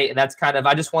the night. And that's kind of,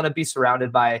 I just want to be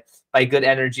surrounded by good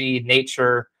energy,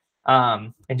 nature,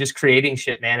 and just creating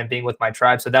shit, man, and being with my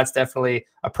tribe. So that's definitely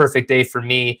a perfect day for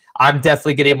me. I'm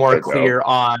definitely getting more clear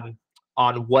on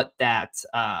what that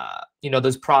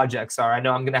those projects are. I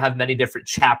know I'm going to have many different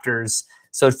chapters,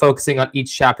 so focusing on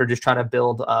each chapter, just trying to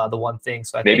build the one thing.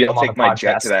 So maybe I'll take my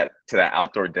jet to that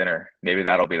outdoor dinner. Maybe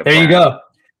that'll be the plan. There you go.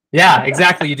 Yeah,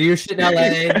 exactly. You do your shit in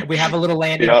LA. We have a little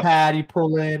landing pad. You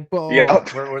pull in. Boom.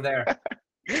 We're there.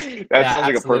 That sounds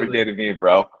like a perfect day to me,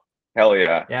 bro. Hell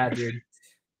yeah. Yeah, dude.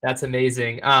 That's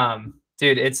amazing.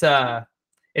 Dude, it's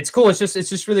cool. It's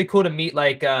just really cool to meet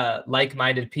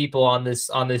like-minded people on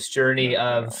this journey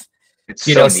of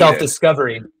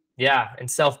self-discovery. Yeah, and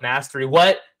self-mastery.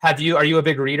 Are you a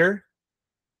big reader?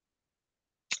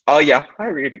 Oh yeah, I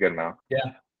read a good amount.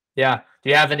 Yeah. Do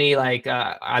you have any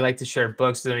I like to share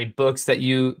books? Are there any books that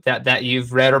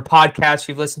you've read or podcasts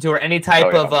you've listened to, or any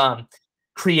type of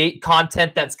create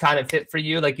content that's kind of fit for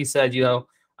you? Like you said, the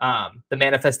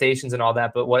manifestations and all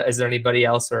that. But is there anybody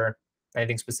else or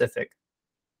anything specific?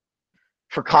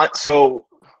 For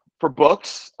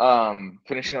books,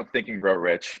 finishing up Think and Grow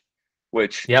Rich,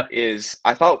 which is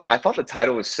I thought the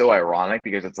title was so ironic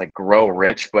because it's like Grow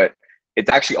Rich, but it's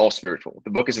actually all spiritual.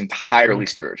 The book is entirely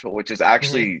spiritual, which is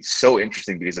actually so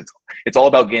interesting because it's all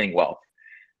about gaining wealth.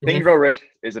 Think and Grow Rich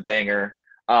is a banger.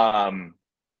 The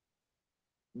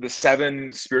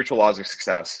 7 Spiritual Laws of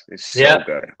Success is so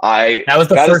good. That was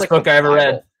the first book I ever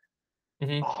read.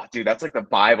 Oh, dude, that's like the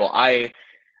Bible. I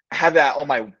have that on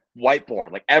my whiteboard,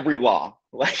 like every law.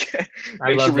 Like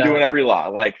make sure we're doing every law.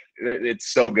 Like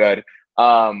it's so good.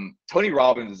 Tony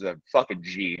Robbins is a fucking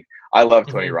G. I love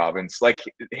Tony Robbins. Like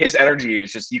his energy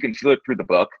is just, you can feel it through the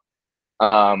book.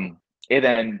 And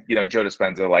then, Joe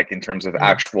Dispenza, like in terms of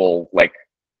actual, like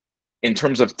in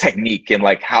terms of technique and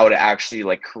like how to actually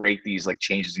like create these like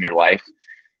changes in your life,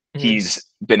 he's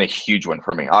been a huge one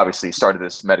for me. Obviously started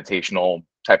this meditational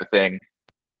type of thing.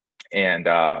 And,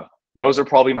 those are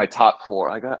probably my top 4.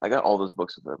 I got all those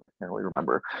books with him. I can't really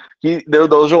remember.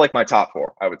 Those are like my top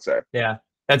 4, I would say. Yeah.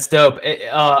 That's dope.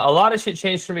 A lot of shit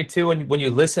changed for me too when you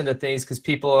listen to things, because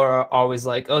people are always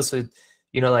like, oh, so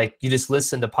like you just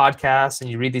listen to podcasts and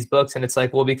you read these books, and it's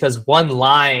like, well, because one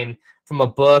line from a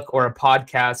book or a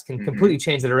podcast can completely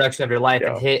change the direction of your life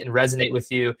and hit and resonate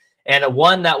with you. And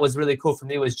one that was really cool for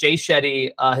me was Jay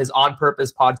Shetty, his On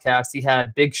Purpose podcast. He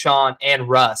had Big Sean and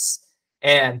Russ,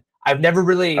 and I've never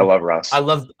really. I love Russ. I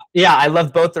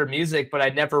love both their music, but I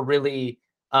never really.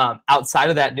 Outside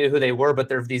of that knew who they were, but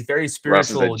they're these very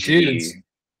spiritual dudes.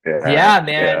 Yeah,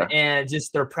 man. And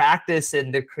just their practice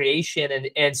and the creation.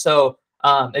 And so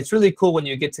it's really cool when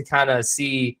you get to kind of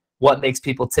see what makes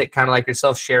people tick, kind of like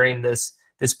yourself sharing this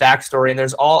this backstory, and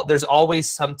there's always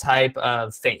some type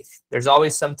of faith. There's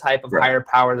always some type of higher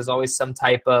power. There's always some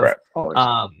type of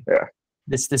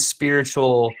this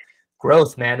spiritual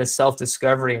growth, man, this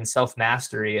self-discovery and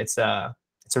self-mastery. It's a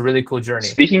really cool journey.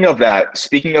 Speaking of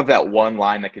that one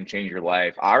line that can change your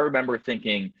life, I remember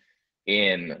thinking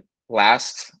in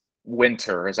last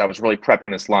winter, as I was really prepping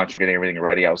this launch, getting everything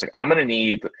ready, I was like, I'm gonna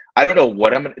need, I don't know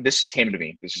what this came to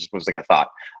me, this just was like a thought.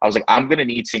 I was like, I'm gonna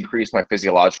need to increase my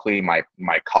physiologically, my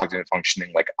cognitive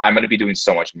functioning. Like, I'm gonna be doing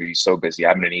so much, I'm gonna be so busy,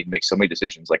 I'm gonna need to make so many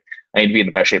decisions. Like, I need to be in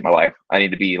the best shape of my life, I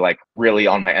need to be like really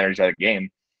on my energetic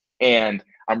game. And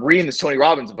I'm reading this Tony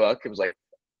Robbins book. It was like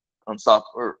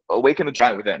Awaken the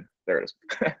Giant Within. There it is.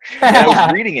 And I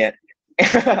was reading it.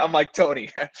 I'm like, Tony.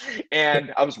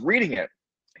 And I was reading it.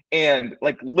 And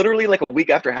like literally like a week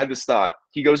after I had this thought,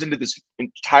 he goes into this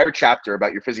entire chapter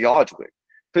about your physiologically.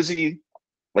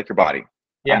 Like your body.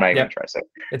 Yeah, I'm not even trying to say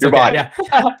it's your okay, body.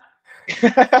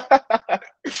 Yeah.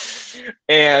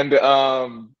 And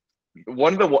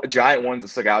one of the giant ones that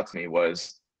stuck out to me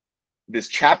was this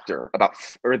chapter about,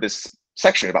 or this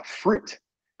section about fruit,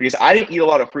 because I didn't eat a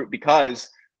lot of fruit because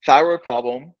thyroid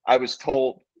problem. I was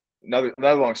told, another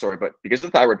long story, but because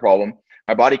of the thyroid problem,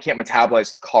 my body can't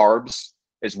metabolize carbs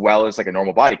as well as like a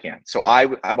normal body can. So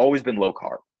I've always been low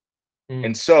carb.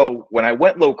 And so when I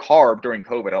went low carb during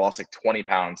COVID, I lost like 20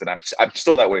 pounds, and I'm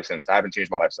still that way since. I haven't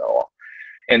changed my lifestyle at all.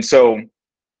 And so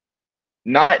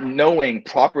not knowing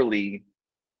properly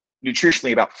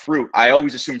nutritionally about fruit, I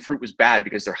always assumed fruit was bad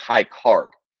because they're high carb.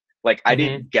 Like I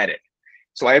didn't get it.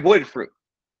 So I avoided fruit.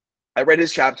 I read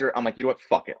his chapter. I'm like, you know what?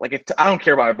 Fuck it. Like, I don't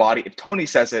care about my body. If Tony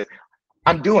says it,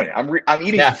 I'm doing it. I'm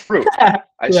eating fruit.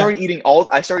 I started eating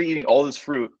all this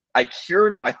fruit. I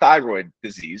cured my thyroid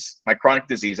disease, my chronic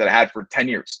disease that I had for 10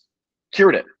 years.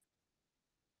 Cured it.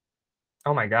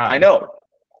 Oh my God. I know.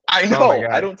 Oh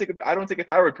I don't take a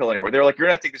thyroid pill anymore. They're like, you're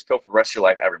gonna have to take this pill for the rest of your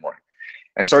life every morning.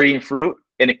 And I started eating fruit,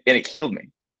 and it killed me.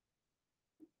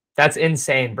 That's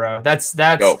insane, bro. That's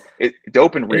dope.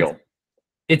 Dope and real.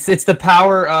 It's the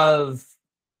power of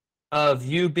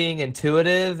you being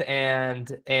intuitive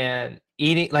and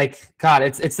eating, like, God,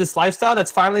 it's this lifestyle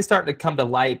that's finally starting to come to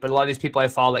light. But a lot of these people I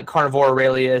follow, like Carnivore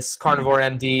Aurelius, Carnivore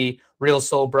MD, Real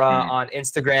Sobra on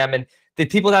Instagram, and the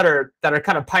people that are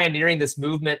kind of pioneering this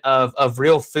movement of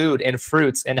real food and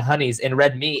fruits and honeys and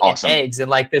red meat and eggs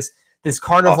and like this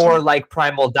carnivore like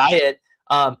primal diet.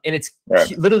 And it's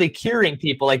literally curing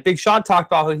people. Like Big Sean talked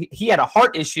about how he had a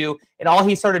heart issue, and all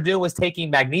he started doing was taking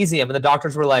magnesium, and the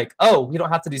doctors were like, oh, you don't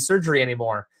have to do surgery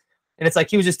anymore. And it's like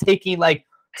he was just taking like,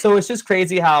 so it's just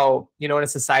crazy how, you know, in a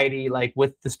society like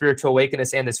with the spiritual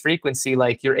awakeness and this frequency,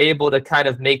 like you're able to kind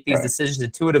of make these decisions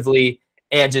intuitively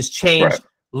and just change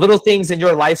little things in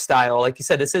your lifestyle. Like you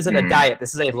said, this isn't a diet,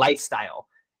 this is a lifestyle.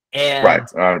 And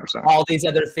 100%. all these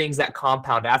other things that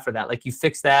compound after that, like you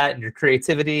fix that and your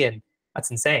creativity, and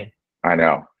that's insane. I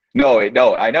know. No,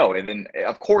 I know. And then,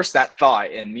 of course, that thought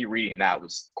and me reading that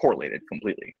was correlated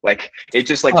completely. Like, it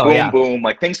just like, boom,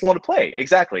 like things fall into play.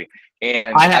 Exactly. And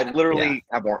I literally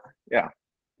have more. Yeah.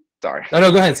 Sorry.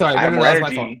 No, go ahead. Sorry. I have more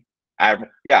energy.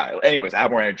 Anyways, I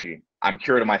have more energy. I'm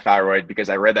cured of my thyroid because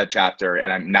I read that chapter,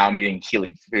 and I'm getting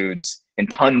healing foods and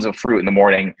tons of fruit in the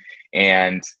morning,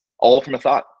 and all from a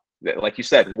thought. Like you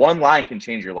said, one line can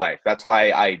change your life. That's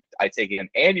why I take it in,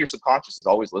 and your subconscious is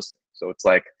always listening. So it's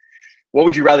like, what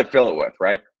would you rather fill it with,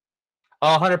 right?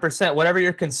 100%. Whatever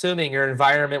you're consuming, your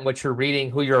environment, what you're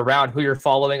reading, who you're around, who you're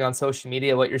following on social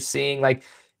media, what you're seeing, like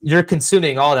you're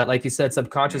consuming all that, like you said,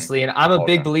 subconsciously. And I'm a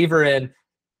big believer in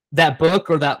that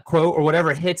book or that quote or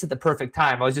whatever hits at the perfect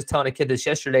time. I was just telling a kid this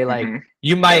yesterday, like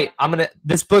you might,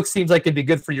 this book seems like it'd be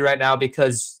good for you right now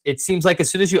because it seems like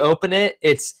as soon as you open it,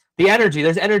 it's the energy.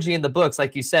 There's energy in the books,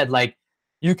 like you said, like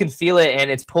you can feel it and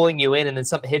it's pulling you in, and then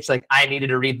something hits like, I needed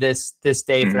to read this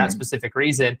day for that specific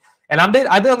reason. And I've been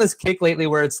on this kick lately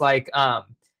where it's like,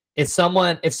 if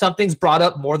something's brought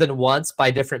up more than once by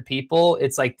different people,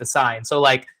 it's like the sign. So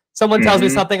like someone tells me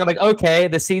something, I'm like, okay,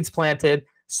 the seed's planted.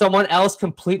 Someone else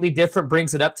completely different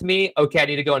brings it up to me. Okay, I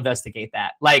need to go investigate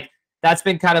that. Like that's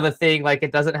been kind of a thing. Like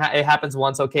it doesn't, it happens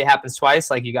once. Okay, it happens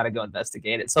twice. Like you got to go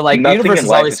investigate it. So like the universe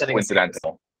is always sending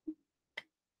coincidental.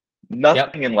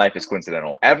 Nothing in life is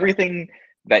coincidental. Everything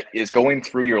that is going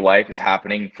through your life is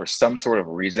happening for some sort of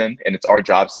reason, and it's our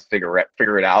jobs to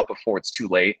figure it out before it's too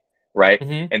late, right?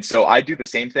 And so I do the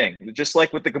same thing, just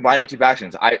like with the combined two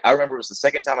passions. I remember it was the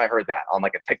second time I heard that on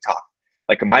like a TikTok,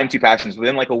 like combined two passions.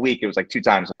 Within like a week, it was like 2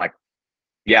 times. I'm like,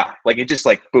 yeah, like it just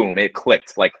like boom, it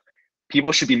clicked. Like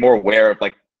people should be more aware of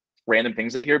like random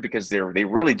things here because they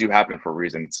really do happen for a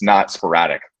reason. It's not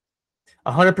sporadic.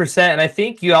 100%. And I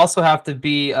think you also have to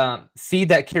be feed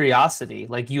that curiosity.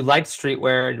 Like you liked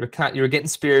streetwear, you were getting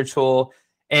spiritual,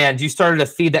 and you started to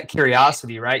feed that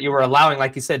curiosity, right? You were allowing,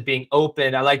 like you said, being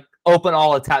open. I like open,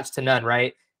 all attached to none,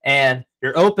 right? And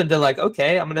you're open to like,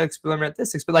 okay, I'm gonna experiment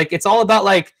this. But like it's all about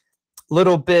like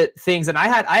little bit things. And I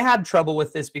had trouble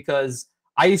with this because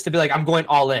I used to be like, I'm going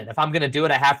all in. If I'm gonna do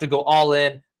it, I have to go all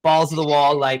in, balls to the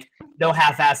wall, like no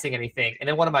half-assing anything. And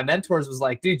then one of my mentors was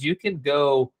like, dude, you can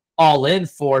go all in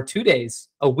for 2 days,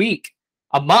 a week,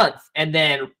 a month, and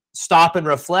then stop and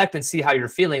reflect and see how you're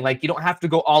feeling. Like you don't have to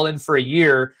go all in for a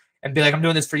year and be like, I'm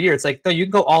doing this for a year. It's like, no, you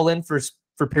can go all in for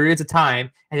periods of time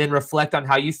and then reflect on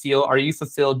how you feel. Are you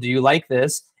fulfilled? Do you like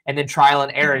this? And then trial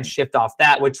and error and shift off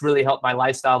that, which really helped my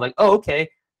lifestyle. Like, oh, okay,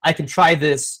 I can try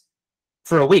this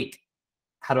for a week.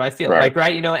 How do I feel? Right. Like,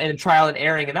 right, you know, and trial and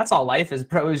erroring, and that's all life is.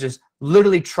 Probably just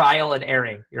literally trial and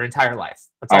erroring your entire life.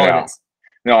 That's all it is.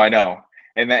 No, I know.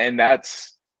 And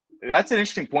that's an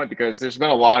interesting point because there's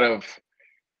been a lot of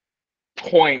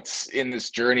points in this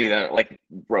journey that like,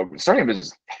 bro, starting a business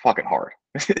is fucking hard.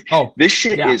 Oh, this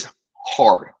shit is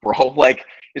hard, bro. Like,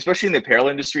 especially in the apparel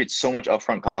industry, it's so much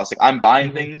upfront cost. Like I'm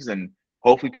buying things and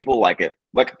hopefully people like it.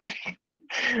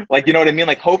 Like, you know what I mean?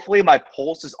 Like hopefully my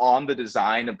pulse is on the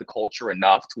design of the culture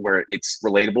enough to where it's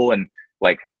relatable and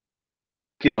like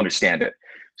people understand it.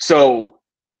 So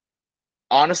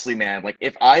honestly, man, like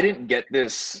if I didn't get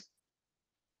this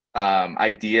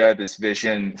idea, this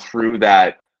vision through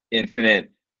that infinite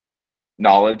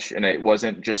knowledge, and it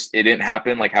didn't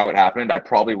happen like how it happened, I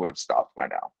probably would have stopped by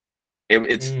now.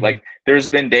 It's like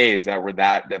there's been days that were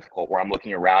that difficult where I'm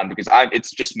looking around because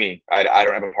it's just me. I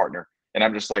don't have a partner, and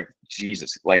I'm just like,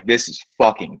 Jesus, like this is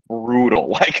fucking brutal.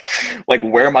 Like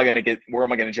where am I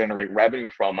gonna generate revenue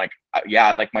from? Like yeah,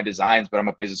 I like my designs, but I'm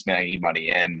a businessman. I need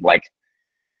money, and like,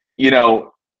 you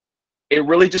know, it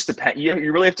really just depends. You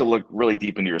really have to look really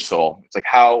deep into your soul. It's like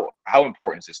how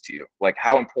important is this to you? Like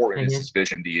how important is this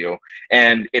vision to you?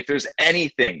 And if there's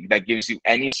anything that gives you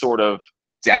any sort of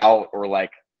doubt or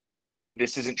like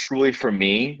this isn't truly for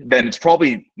me, then it's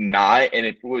probably not. And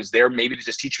it was there maybe to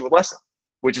just teach you a lesson,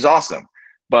 which is awesome.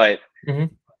 But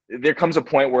there comes a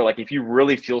point where like if you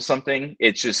really feel something,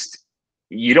 it's just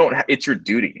it's your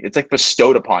duty. It's like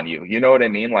bestowed upon you. You know what I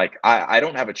mean? Like I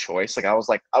don't have a choice. Like I was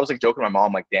joking to my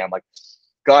mom, like, damn, like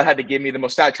God had to give me the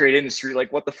most saturated industry.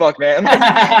 Like, what the fuck, man?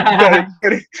 Like,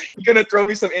 you're gonna throw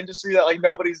me some industry that like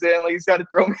nobody's in. Like he's got to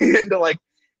throw me into like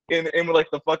in with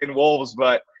like the fucking wolves.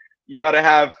 But you gotta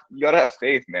have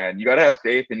faith, man. You gotta have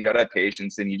faith and you gotta have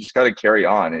patience and you just gotta carry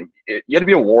on. You gotta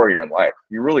be a warrior in life.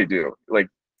 You really do. Like,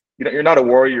 you know, you're not a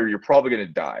warrior, you're probably gonna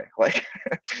die. Like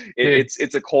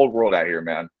it's a cold world out here,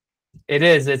 man. It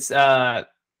is. It's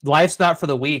life's not for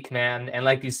the weak, man. And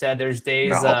like you said, there's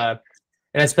days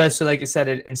and especially like you said,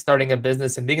 in starting a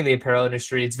business and being in the apparel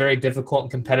industry, it's very difficult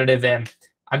and competitive. And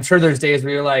I'm sure there's days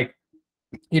where you're like,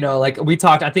 you know, like we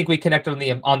talked, I think we connected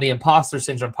on the imposter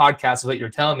syndrome podcast is what you're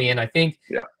telling me. And I think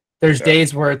there's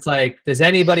days where it's like, does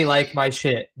anybody like my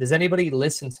shit? Does anybody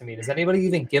listen to me? Does anybody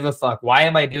even give a fuck? Why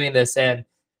am I doing this? And,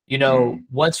 you know,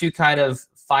 once you kind of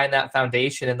find that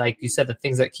foundation and like you said, the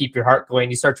things that keep your heart going,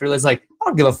 you start to realize like, I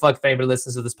don't give a fuck if anybody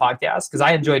listens to this podcast because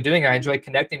I enjoy doing it. I enjoy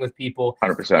connecting with people.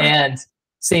 100%. And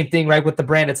same thing, right, with the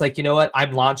brand. It's like, you know what?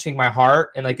 I'm launching my heart.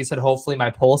 And like you said, hopefully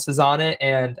my pulse is on it.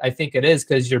 And I think it is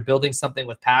because you're building something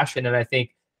with passion. And I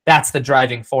think that's the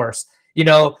driving force. You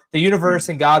know, the universe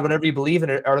and God, whatever you believe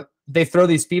in it, or they throw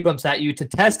these speed bumps at you to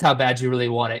test how bad you really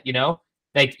want it. You know,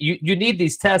 like you need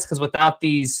these tests because without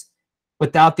these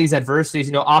adversities,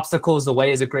 you know, Obstacles the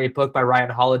Way is a great book by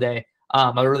Ryan Holiday.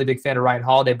 I'm a really big fan of Ryan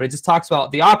Holiday, but it just talks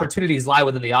about the opportunities lie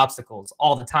within the obstacles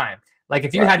all the time. Like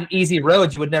if you had an easy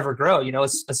road, you would never grow. You know, a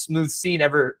smooth sea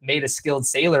never made a skilled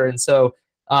sailor. And so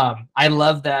I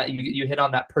love that you hit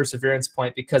on that perseverance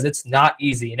point because it's not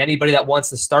easy. And anybody that wants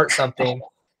to start something,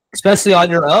 especially on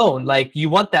your own, like you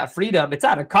want that freedom. It's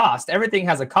at a cost. Everything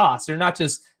has a cost. You're not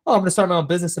just, oh, I'm going to start my own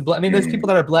business. And I mean, there's people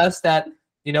that are blessed that,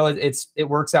 you know, it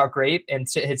works out great and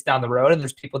shit hits down the road. And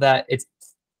there's people that it's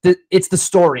the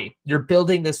story. You're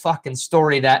building this fucking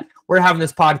story that we're having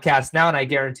this podcast now. And I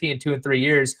guarantee in 2 and 3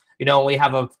 years, you know, we'll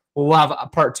have a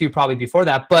part 2 probably before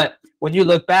that. But when you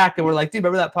look back and we're like, dude,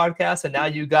 remember that podcast? And now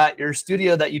you got your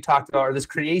studio that you talked about or this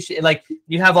creation, like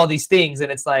you have all these things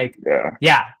and it's like,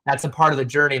 yeah, that's a part of the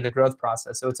journey and the growth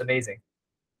process. So it's amazing.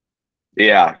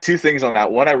 Yeah. 2 things on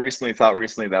that. One, I thought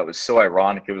recently that was so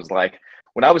ironic. It was like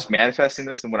when I was manifesting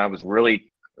this and when I was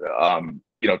really,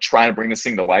 you know, trying to bring this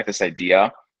thing to life, this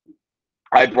idea,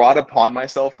 I brought upon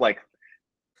myself like,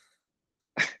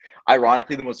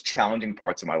 ironically, the most challenging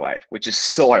parts of my life, which is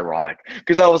so ironic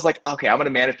because I was like, okay, I'm going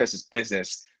to manifest this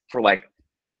business for like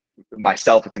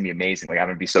myself, it's gonna be amazing. Like I'm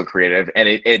gonna be so creative. And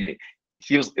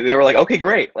they were like, okay,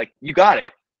 great, like you got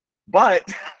it. But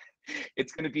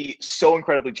it's gonna be so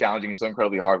incredibly challenging and so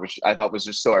incredibly hard, which I thought was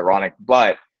just so ironic.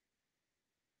 But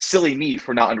silly me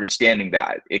for not understanding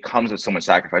that it comes with so much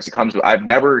sacrifice. It comes with, I've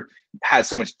never had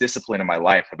so much discipline in my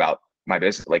life about my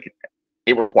business. Like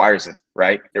it requires it,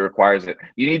 right? It requires it.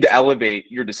 You need to elevate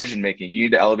your decision making. You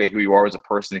need to elevate who you are as a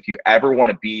person. If you ever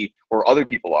want to be where other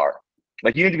people are,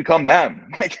 like you need to become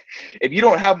them. Like if you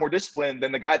don't have more discipline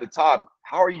than the guy at the top,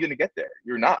 how are you going to get there?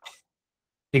 You're not.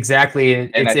 Exactly.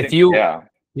 And it's I think, if you, yeah.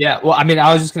 Yeah, well, I mean,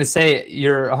 I was just going to say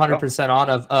you're 100% on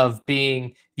of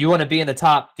being, you want to be in the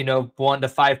top, 1 to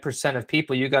 5% of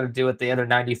people. You got to do what the other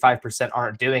 95%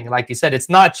 aren't doing. Like you said, it's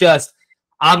not just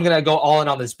I'm going to go all in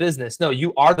on this business. No,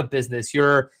 you are the business.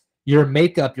 Your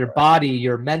makeup, your body,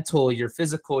 your mental, your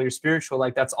physical, your spiritual,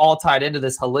 like that's all tied into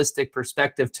this holistic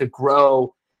perspective to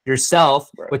grow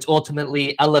yourself, which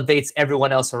ultimately elevates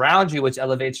everyone else around you, which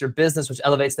elevates your business, which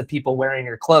elevates the people wearing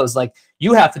your clothes. Like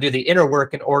you have to do the inner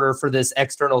work in order for this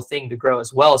external thing to grow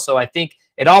as well. So I think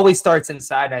it always starts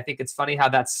inside. And I think it's funny how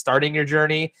that's starting your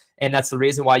journey. And that's the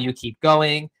reason why you keep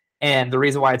going and the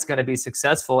reason why it's going to be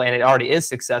successful. And it already is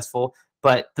successful.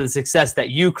 But the success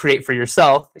that you create for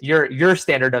yourself, your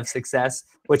standard of success,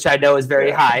 which I know is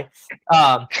very high,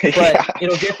 but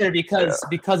it'll get there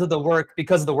because of the work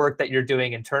that you're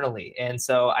doing internally. And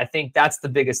so I think that's the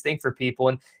biggest thing for people.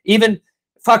 And even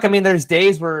I mean, there's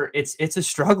days where it's a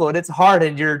struggle and it's hard,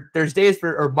 and there's days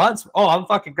or months, oh, I'm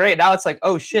fucking great. Now it's like,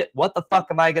 oh shit, what the fuck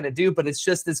am I gonna do? But it's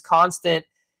just this constant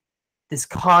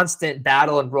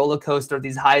battle and roller coaster of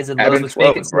these highs and lows, which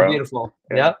make it so beautiful.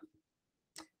 Yep.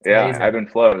 Yeah, ebb and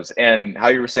flows. And how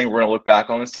you were saying we're going to look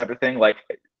back on this type of thing, like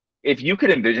if you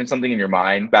could envision something in your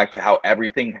mind back to how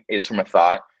everything is from a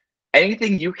thought,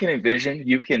 anything you can envision,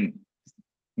 you can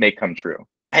make come true.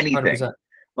 Anything. 100%.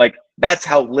 Like that's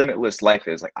how limitless life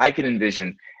is. Like I can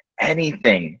envision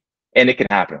anything and it can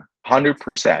happen.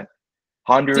 100%.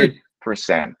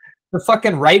 100%. The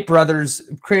fucking Wright brothers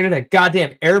created a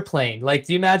goddamn airplane. Like,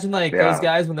 do you imagine like those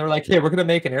guys when they're like, hey, we're going to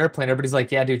make an airplane? Everybody's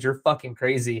like, yeah, dude, you're fucking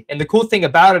crazy. And the cool thing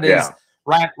about it is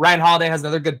Ryan Holiday has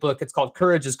another good book. It's called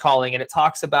Courage is Calling. And it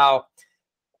talks about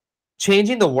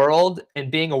changing the world and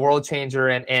being a world changer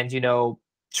and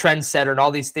trendsetter and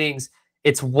all these things.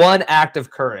 It's one act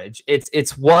of courage.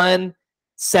 It's 1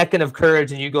 second of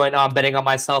courage. And you going, oh, I'm betting on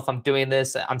myself. I'm doing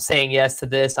this. I'm saying yes to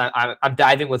this. I'm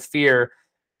diving with fear.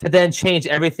 To then change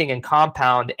everything and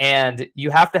compound. And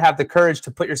you have to have the courage to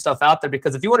put yourself out there,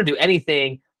 because if you want to do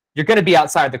anything, you're going to be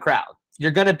outside the crowd. You're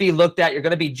going to be looked at. You're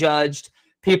going to be judged.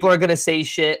 People are going to say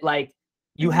shit. Like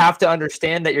you have to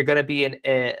understand that you're going to be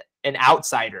an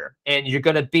outsider, and you're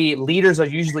going to be, leaders are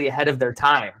usually ahead of their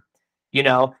time.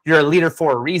 You're a leader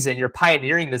for a reason. You're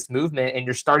pioneering this movement and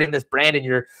you're starting this brand,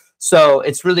 and so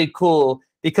it's really cool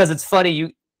because it's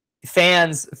funny.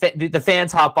 The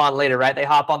fans hop on later, right? They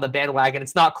hop on the bandwagon.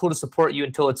 It's not cool to support you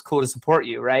until it's cool to support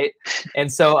you, right?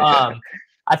 And so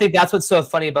I think that's what's so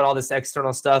funny about all this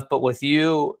external stuff. But with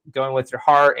you going with your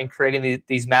heart and creating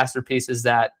these masterpieces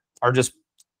that are just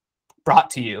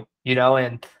brought to you,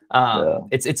 and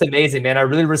it's amazing, man. I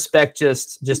really respect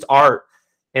just art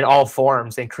in all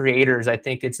forms and creators. I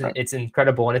think it's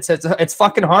incredible, and it's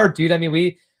fucking hard, dude. I mean,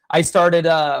 we started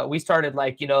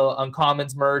like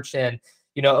Uncommons merch, and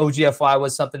OGFY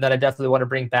was something that I definitely want to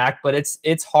bring back, but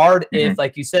it's hard if,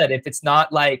 like you said, if it's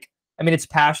not like, I mean, it's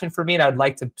passion for me and I'd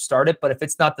like to start it, but if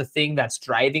it's not the thing that's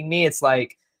driving me, it's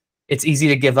like, it's easy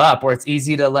to give up, or it's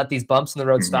easy to let these bumps in the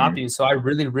road stop you. So I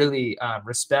really, really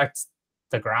respect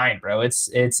the grind, bro. It's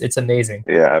amazing.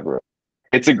 Yeah, bro.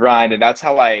 It's a grind. And that's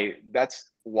why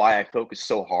I focus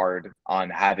so hard on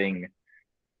having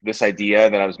this idea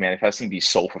that I was manifesting be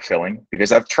soul fulfilling,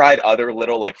 because I've tried other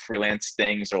little like freelance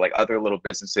things or like other little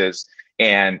businesses,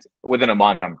 and within a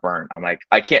month I'm burnt. I'm like,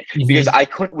 I can't, because I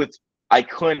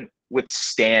couldn't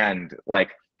withstand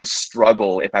like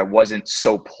struggle if I wasn't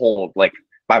so pulled like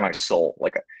by my soul.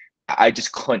 Like I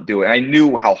just couldn't do it. And I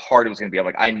knew how hard it was going to be. I'm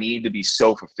like, I need to be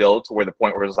so fulfilled to where the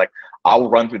point where it's like,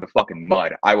 I'll run through the fucking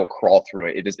mud. I will crawl through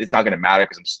it. It's not going to matter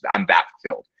because I'm that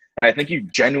fulfilled. And I think you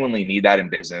genuinely need that in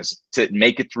business to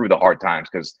make it through the hard times,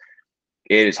 because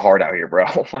it is hard out here, bro.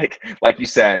 like you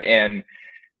said,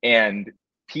 and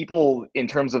people in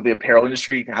terms of the apparel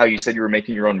industry, how you said you were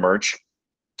making your own merch,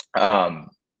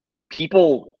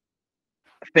 people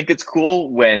think it's cool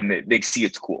when they see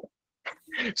it's cool.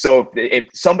 So if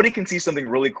somebody can see something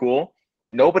really cool,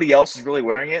 nobody else is really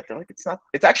wearing it, they're like,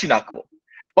 it's actually not cool.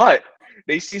 But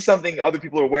they see something other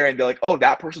people are wearing, they're like, oh,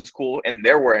 that person's cool, and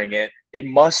they're wearing it.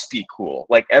 must be cool.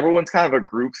 Like everyone's kind of a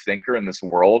group thinker in this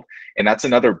world, and that's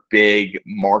another big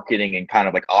marketing and kind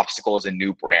of like obstacles and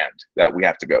new brand that we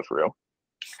have to go through.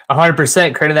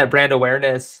 100% creating that brand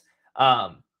awareness.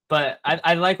 But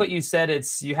I like what you said.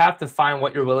 It's you have to find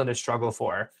what you're willing to struggle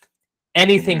for.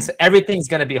 Everything's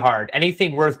going to be hard.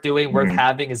 Anything worth doing, worth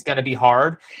having is going to be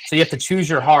hard. So you have to choose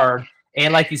your hard.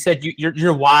 And like you said,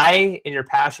 your why and your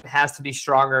passion has to be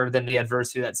stronger than the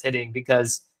adversity that's hitting,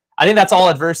 because I think that's all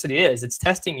adversity is. It's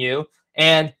testing you.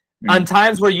 And on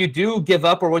times where you do give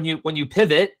up or when you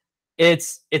pivot,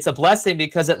 it's a blessing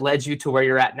because it led you to where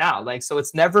you're at now. Like, so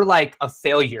it's never like a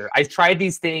failure. I tried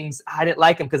these things. I didn't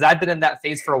like them because I've been in that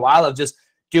phase for a while of just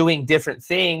doing different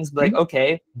things. Like,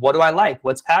 okay, what do I like?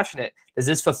 What's passionate? Does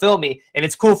this fulfill me? And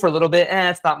it's cool for a little bit.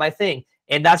 It's not my thing.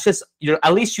 And that's just,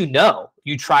 at least you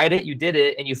tried it, you did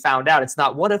it, and you found out. It's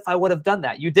not, what if I would have done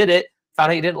that? You did it,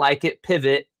 found out you didn't like it,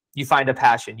 pivot, you find a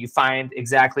passion. You find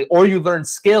exactly, or you learn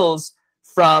skills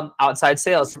from outside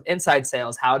sales, from inside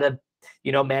sales, how to,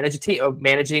 manage a team, or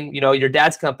managing, your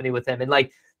dad's company with him, and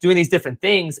like doing these different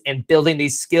things and building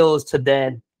these skills to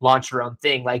then launch your own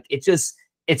thing. Like it's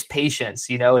patience,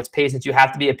 it's patience. You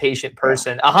have to be a patient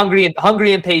person, a hungry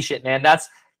and patient, man. That's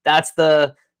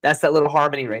that little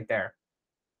harmony right there.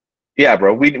 Yeah,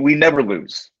 bro. We never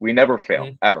lose. We never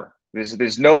fail ever.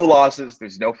 There's no losses.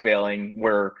 There's no failing.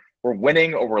 We're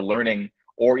winning or we're learning,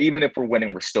 or even if we're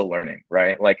winning, we're still learning,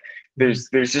 right? Like there's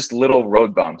just little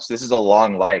road bumps. This is a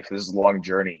long life. This is a long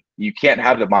journey. You can't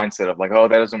have the mindset of like, oh,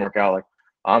 that doesn't work out. Like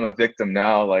I'm a victim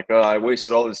now. Like, oh, I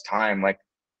wasted all this time. Like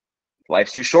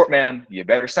life's too short, man. You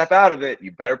better step out of it.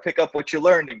 You better pick up what you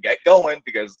learned and get going,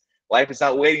 because life is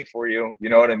not waiting for you. You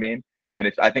know what I mean?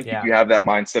 And I think if you have that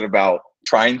mindset about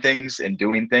trying things and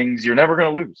doing things, you're never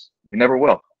going to lose. You never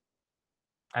will.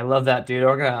 I love that, dude.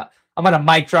 I'm gonna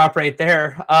mic drop right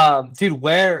there. Dude,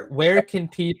 where can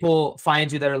people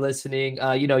find you that are listening?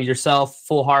 Yourself,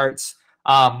 Full Hearts.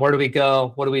 Where do we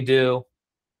go? What do we do?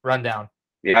 Rundown.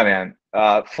 Yeah, man.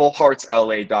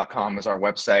 Fullheartsla.com is our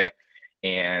website,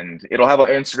 and it'll have an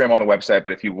Instagram on the website.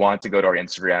 But if you want to go to our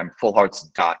Instagram,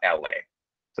 fullhearts.la.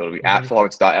 So it'll be at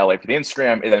fullhearts.la for the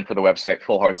Instagram, and then for the website,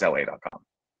 fullheartsla.com.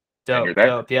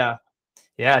 Dope.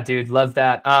 Yeah, dude. Love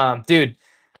that. Dude,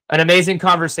 an amazing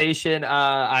conversation.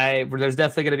 There's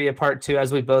definitely going to be a part 2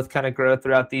 as we both kind of grow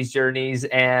throughout these journeys.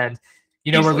 And,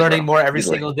 we're learning more every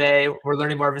single day. We're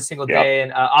learning more every single day.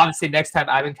 And obviously next time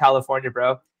I'm in California,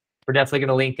 bro, we're definitely going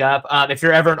to link up. If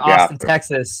you're ever in Austin,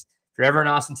 Texas,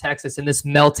 in this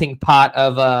melting pot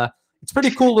of, it's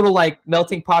pretty cool little like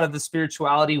melting pot of the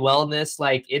spirituality, wellness.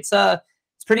 Like it's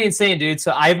pretty insane, dude.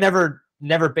 So I've never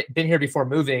been here before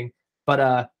moving,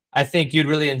 but I think you'd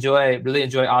really enjoy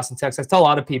Austin, Texas. I tell a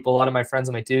lot of people, a lot of my friends,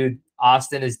 I'm like, dude,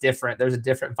 Austin is different. There's a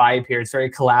different vibe here. It's very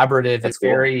collaborative. It's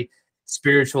very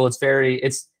spiritual.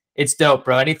 It's dope,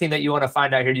 bro. Anything that you want to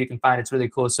find out here, you can find. It's really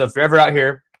cool. So if you're ever out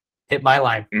here, hit my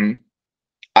line.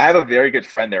 I have a very good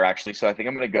friend there, actually. So I think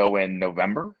I'm going to go in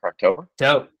November or October.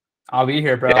 Dope. I'll be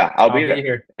here, bro. Yeah, I'll be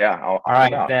here. Yeah. All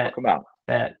right. I'll come out.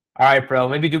 Bet. All right, bro.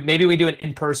 Maybe we do an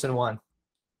in-person one.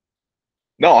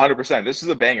 No, 100%. This is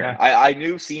a banger. Yeah. I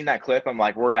knew seeing that clip, I'm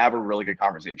like, we're gonna have a really good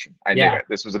conversation. I knew it.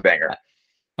 This was a banger.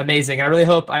 Amazing. I really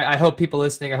hope I hope people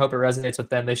listening, I hope it resonates with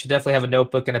them. They should definitely have a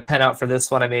notebook and a pen out for this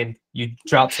one. I mean, you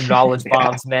dropped some knowledge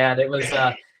bombs, man. It was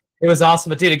awesome.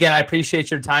 But dude, again, I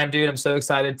appreciate your time, dude. I'm so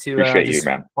excited to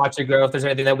watch you grow. If there's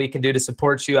anything that we can do to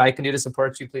support you, I can do to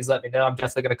support you, please let me know. I'm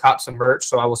definitely gonna cop some merch,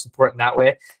 so I will support in that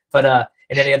way. But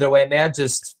in any other way, man,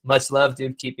 just much love,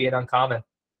 dude. Keep being uncommon.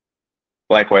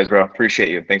 Likewise, bro. Appreciate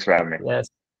you. Thanks for having me. Yes.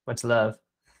 Much love.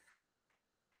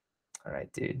 All right,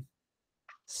 dude.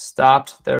 Stopped the